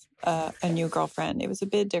as a new girlfriend. It was a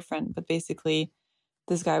bit different, but basically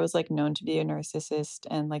this guy was like known to be a narcissist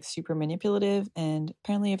and like super manipulative. And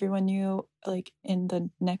apparently everyone knew, like in the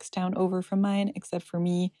next town over from mine, except for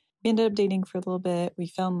me. We ended up dating for a little bit. We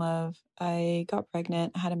fell in love. I got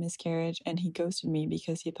pregnant, had a miscarriage, and he ghosted me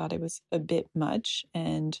because he thought it was a bit much.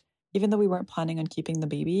 And even though we weren't planning on keeping the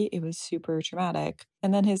baby, it was super traumatic.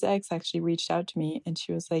 And then his ex actually reached out to me and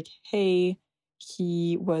she was like, hey,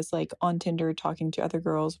 he was like on Tinder talking to other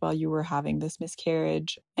girls while you were having this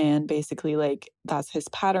miscarriage. And basically like, that's his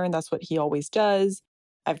pattern. That's what he always does.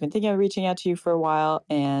 I've been thinking of reaching out to you for a while.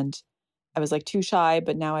 And I was like too shy,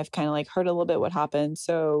 but now I've kind of like heard a little bit what happened.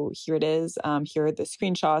 So here it is. Here are the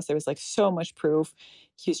screenshots. There was like so much proof.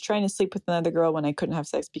 He was trying to sleep with another girl when I couldn't have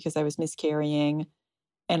sex because I was miscarrying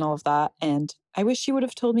and all of that. And I wish he would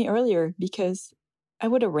have told me earlier because I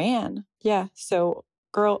would have ran. Yeah. So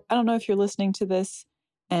girl, I don't know if you're listening to this,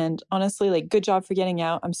 and honestly, like, good job for getting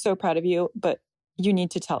out. I'm so proud of you, but you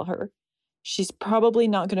need to tell her. She's probably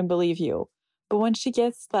not going to believe you. But when she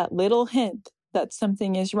gets that little hint that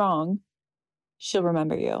something is wrong, she'll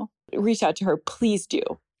remember you. Reach out to her. Please do.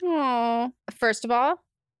 Aww. First of all,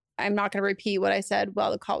 I'm not going to repeat what I said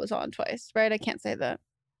while the call was on twice, right? I can't say that.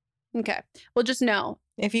 Okay. Well, just know.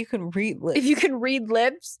 If you can read lips. If you can read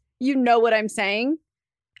lips, you know what I'm saying.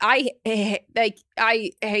 I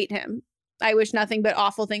hate him. I wish nothing but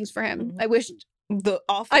awful things for him. Mm-hmm. I wish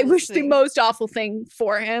the most awful thing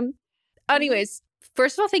for him. Anyways,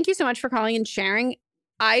 first of all, thank you so much for calling and sharing.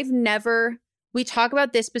 We talk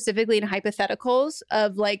about this specifically in hypotheticals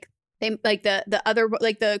of like, the other,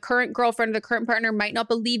 like the current girlfriend or the current partner might not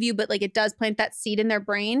believe you, but like it does plant that seed in their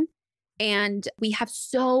brain. And we have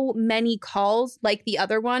so many calls like the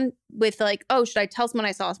other one with like, oh, should I tell someone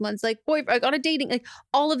I saw someone's like boyfriend on a dating, like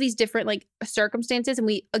all of these different like circumstances. And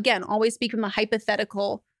we, again, always speak from the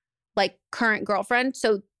hypothetical, like current girlfriend.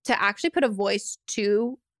 So to actually put a voice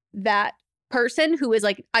to that person who is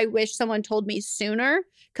like, I wish someone told me sooner,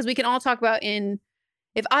 because we can all talk about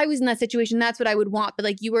if I was in that situation, that's what I would want. But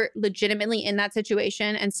like you were legitimately in that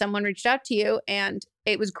situation and someone reached out to you and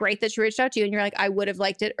it was great that she reached out to you and you're like, I would have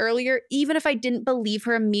liked it earlier, even if I didn't believe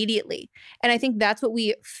her immediately. And I think that's what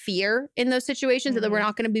we fear in those situations, that we're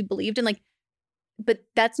not going to be believed in. Like, but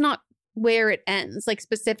that's not where it ends, like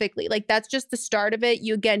specifically. Like that's just the start of it.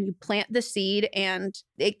 You plant the seed and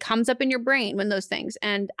it comes up in your brain when those things.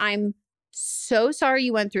 And I'm so sorry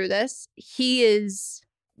you went through this. He is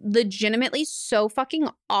legitimately so fucking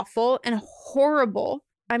awful and horrible.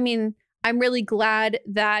 I mean, I'm really glad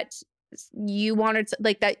that you wanted to,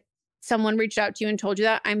 like, that someone reached out to you and told you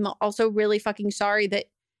that. I'm also really fucking sorry that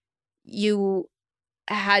you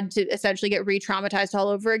had to essentially get re-traumatized all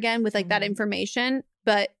over again with like that information.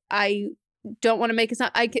 But I don't want to make it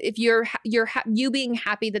sound like, if you're being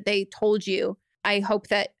happy that they told you, I hope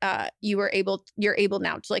that you're able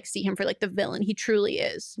now to like see him for like the villain he truly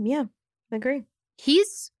is. Yeah, I agree.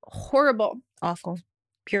 He's horrible. Awful.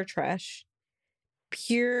 Pure trash.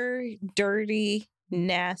 Pure, dirty,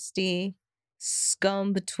 nasty,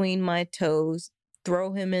 scum between my toes.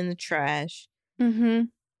 Throw him in the trash. Mm-hmm.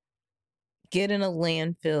 Get in a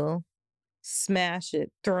landfill. Smash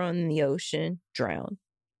it. Throw it in the ocean. Drown.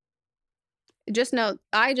 Just know,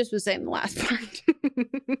 I just was saying the last part.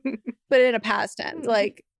 But in a past tense.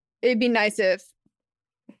 Like, it'd be nice if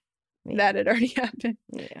that had already happened.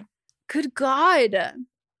 Yeah. Good God.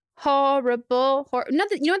 Horrible.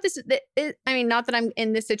 Nothing. You know what this is? I mean, not that I'm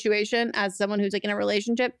in this situation as someone who's like in a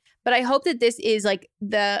relationship, but I hope that this is like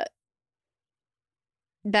that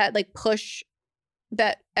like push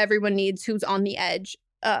that everyone needs who's on the edge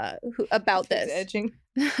about this. Edging.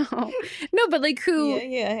 No, but like who,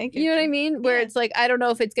 yeah, you know what I mean? Where it's like, I don't know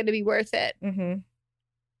if it's going to be worth it. Mm-hmm.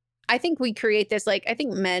 I think we create this, like, I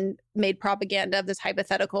think men made propaganda of this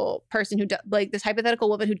hypothetical person who, like, this hypothetical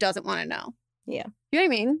woman who doesn't want to know. Yeah. You know what I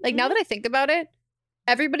mean? Like, now that I think about it,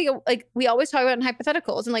 everybody, like, we always talk about in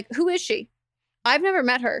hypotheticals and, like, who is she? I've never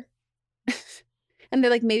met her. And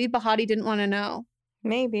they're like, maybe Bahati didn't want to know.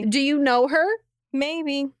 Maybe. Do you know her?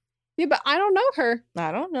 Maybe. Yeah, but I don't know her.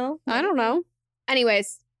 I don't know. I don't know.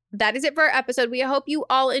 Anyways, that is it for our episode. We hope you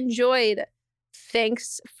all enjoyed.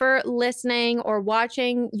 Thanks for listening or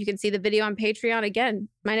watching. You can see the video on Patreon. Again,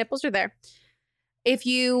 my nipples are there. If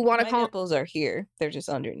you want to call... My nipples are here. They're just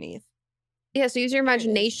underneath. Yeah, so use your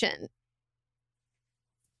imagination.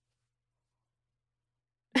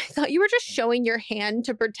 I thought you were just showing your hand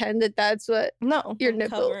to pretend that that's what... No, your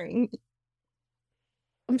nipple... covering.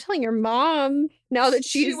 I'm telling your mom now that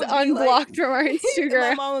she's unblocked from our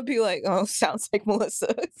Instagram. My mom would be like, oh, sounds like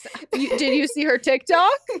Melissa. Did you see her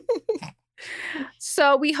TikTok?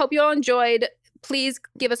 So we hope you all enjoyed. Please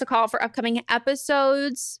give us a call for upcoming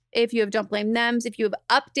episodes. If you have Don't Blame Thems, if you have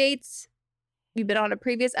updates, you've been on a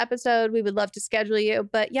previous episode, we would love to schedule you.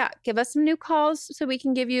 But yeah, give us some new calls so we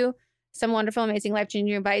can give you some wonderful, amazing,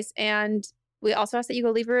 life-changing advice. And we also ask that you go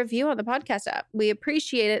leave a review on the podcast app. We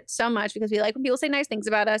appreciate it so much because we like when people say nice things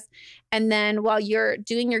about us. And then while you're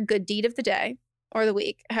doing your good deed of the day or the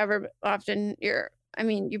week, however often you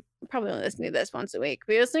probably only listen to this once a week.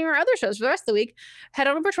 But you're listening to our other shows for the rest of the week. Head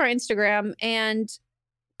on over to our Instagram and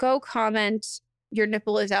go comment your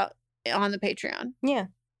nipple is out on the Patreon. Yeah.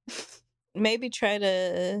 Maybe try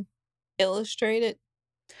to illustrate it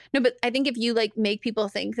No, but I think if you like make people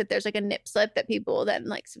think that there's like a nip slip that people will then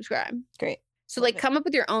like subscribe. Great. So like come up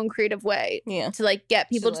with your own creative way to like get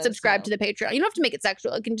people to let us subscribe know. to the Patreon. You don't have to make it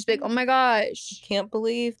sexual. It can just be like, oh my gosh. Can't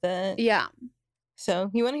believe that. Yeah. So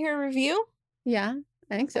you want to hear a review? Yeah,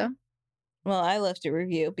 I think so. Well, I left a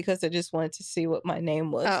review because I just wanted to see what my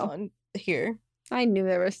name was on here. I knew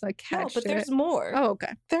there was like catch. No, but to there's it. more. Oh,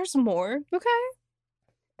 okay. There's more. Okay.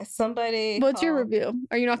 Somebody. What's your called- review?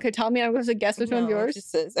 Are you not going to tell me? I'm going to guess which one's No, yours. It just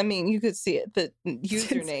says, I mean, you could see it. The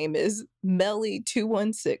username is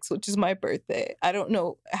Melly216, which is my birthday. I don't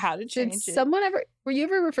know how to change Did it. someone ever? Were you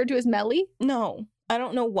ever referred to as Melly? No, I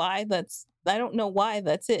don't know why that's. I don't know why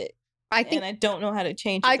that's it. I think and I don't know how to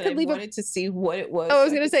change it. I but could leave a- wanted to see what it was. I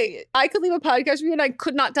was so going to could see say it. I could leave a podcast review and I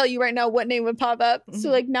could not tell you right now what name would pop up. So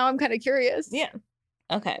Mhm. like now I'm kind of curious. Yeah.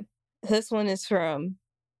 Okay. This one is from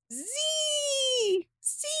Z.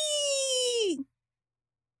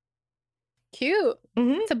 Cute.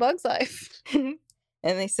 Mhm. It's a Bug's Life. And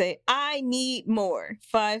they say, I need more.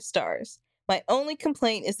 5 stars. My only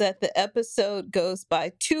complaint is that the episode goes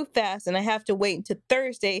by too fast and I have to wait until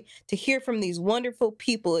Thursday to hear from these wonderful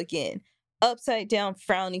people again. Upside down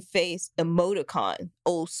frowny face emoticon.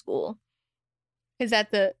 Old school. Is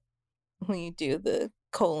that the When you do the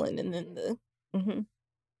colon and then the... Mhm.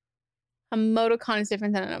 emoticon is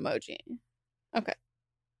different than an emoji? Okay.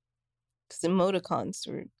 Because emoticons,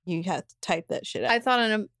 you have to type that shit out. I thought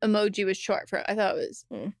an emoji was short for. I thought it was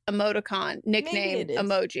Mm. emoticon nickname it is.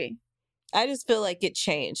 emoji. I just feel like it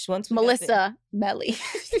changed once we got Melissa Melly.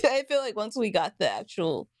 I feel like once we got the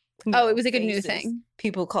actual It was like a new faces, thing.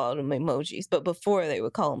 people called them emojis, but before they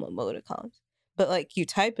would call them emoticons. But like you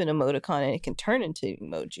type an emoticon and it can turn into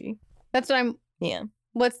emoji. That's what I'm. Yeah.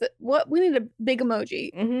 What we need a big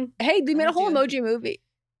emoji. Mm-hmm. Hey, they made a whole do. emoji movie.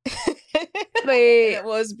 Wait, It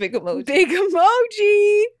was big emoji. big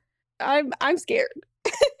emoji. I'm scared.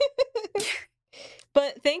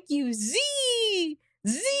 But thank you, Z.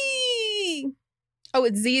 Oh,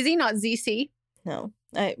 it's ZZ, not ZC. No,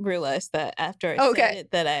 I realized that after I Okay. said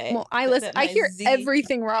it that I. Well, I that- listen. that I my hear Z-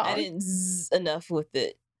 everything wrong. I didn't enough with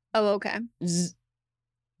it. Oh, okay. Z.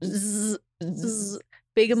 Zzz, zzz.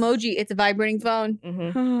 Big emoji. It's a vibrating phone,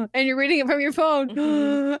 Mhm. and you're reading it from your phone.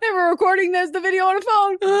 Mhm. And we're recording the video on a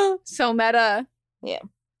phone. So meta. Yeah.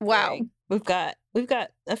 Wow. Right. We've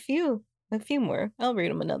got a few more. I'll read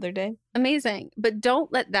them another day. Amazing. But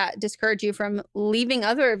don't let that discourage you from leaving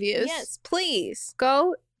other reviews. Yes, please.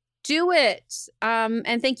 Go do it.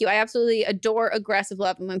 And thank you. I absolutely adore aggressive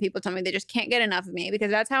love when people tell me they just can't get enough of me,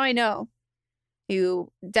 because that's how I know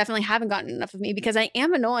you definitely haven't gotten enough of me, because I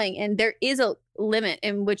am annoying and there is a limit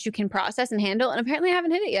in which you can process and handle. And apparently I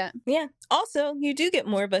haven't hit it yet. Yeah. Also, you do get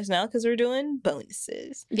more of us now because we're doing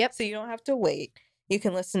bonuses. Yep. So you don't have to wait. You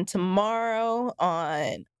can listen tomorrow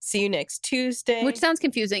on See You Next Tuesday. Which sounds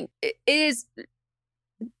confusing. It is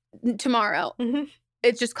tomorrow. Mhm.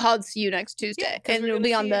 It's just called See You Next Tuesday. Yeah, 'cause and we're it'll gonna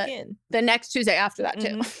be on see you the again. next Tuesday after that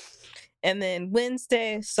too. Mhm. And then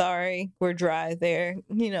Wednesday, sorry, we're dry there.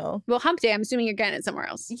 Well, hump day, I'm assuming you're getting it somewhere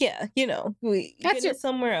else. Yeah, we That's get your it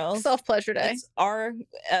somewhere else. Self-pleasure day. It's our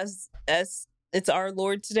as it's our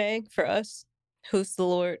Lord's Day for us. Who's the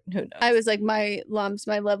Lord? Who knows? I was like, my lumps,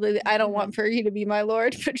 my lovely. I don't want for you to be my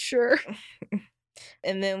lord, but sure.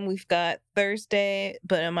 And then we've got Thursday,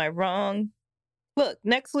 but am I wrong? Look,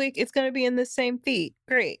 next week it's going to be in the same feed.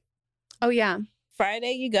 Great. Oh, yeah.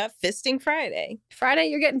 Friday, you got Fisting Friday. Friday,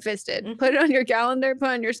 you're getting fisted. Mhm. Put it on your calendar, put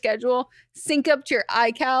it on your schedule, sync up to your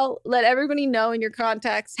iCal, let everybody know in your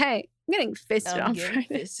contacts, hey, I'm getting fisted I'm on getting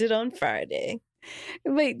Friday. fisted on Friday.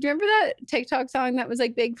 Wait, do you remember that TikTok song that was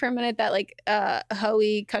like big for a minute? That like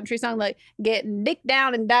hoey country song, like getting dick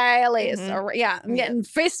down in Dallas. Mhm. Or yeah, I'm Yeah. getting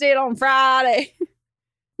fisted on Friday.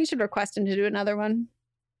 We should request him to do another one.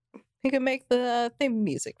 He can make the theme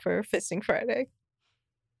music for Fisting Friday.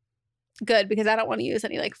 Good, because I don't want to use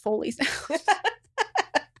any like Foley sounds.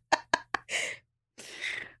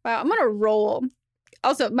 Wow, I'm on a roll.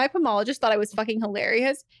 Also, my pomologist thought I was fucking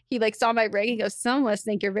hilarious. He like saw my ring. He goes, "Some must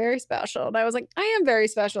think you're very special." And I was like, "I am very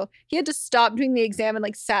special." He had to stop doing the exam and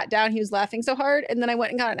like sat down. He was laughing so hard. And then I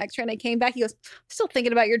went and got an X-ray and I came back. He goes, "I'm still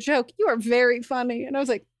thinking about your joke. You are very funny." And I was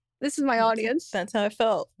like, "This is my audience." That's how I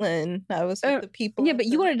felt when I was with the people. Yeah, at but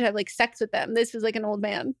you the- wanted to have like sex with them. This was like an old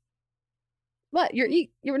man. What? Your The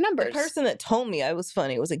numbers? person that told me I was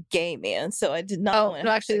funny was a gay man, so I did not Oh, want to no,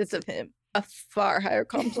 have actually, sex that's with him. a far higher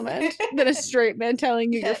compliment than a straight man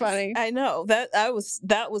telling you you're Yes, funny. I know that was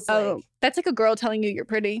Oh, like that's like a girl telling you you're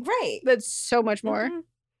pretty. right. That's so much more. Mhm.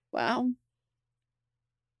 Wow.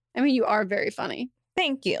 I mean, you are very funny.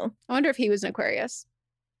 Thank you. I wonder if he was an Aquarius.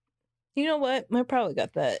 You know what? I probably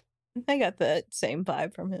got that. I got that same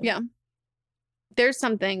vibe from him. Yeah. There's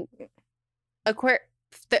something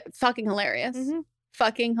fucking hilarious.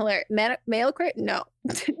 Fucking hilarious. Male aquarium? No.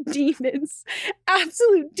 Demons.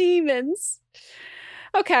 Absolute demons.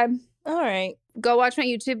 Okay. All right. Go watch my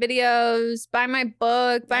YouTube videos. Buy my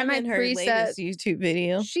book. Buy my her preset latest YouTube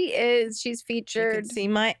video. She is. She's featured. You can see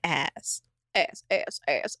my ass.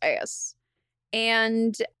 Ass.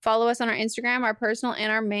 And follow us on our Instagram, our personal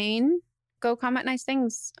and our main. Go comment nice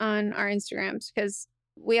things on our Instagrams because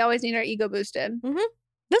we always need our ego boosted.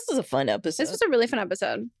 This was a fun episode. This was a really fun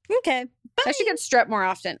episode. Okay. Bye. I should get strep more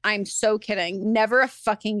often. I'm so kidding. Never a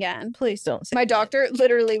fucking again. Please don't say My that. doctor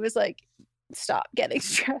literally was like, stop getting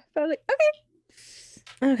strep. I was like, okay.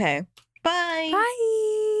 Okay. Bye.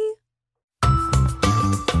 Bye.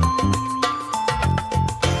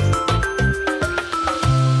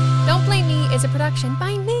 Don't Blame Me is a production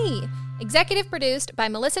by me. Executive produced by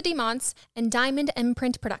Melissa DeMonts and Diamond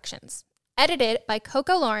Imprint Productions. Edited by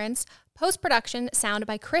Coco Lawrence. Post-production sound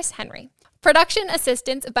by Chris Henry. Production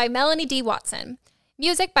assistance by Melanie D. Watson.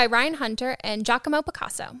 Music by Ryan Hunter and Giacomo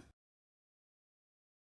Picasso.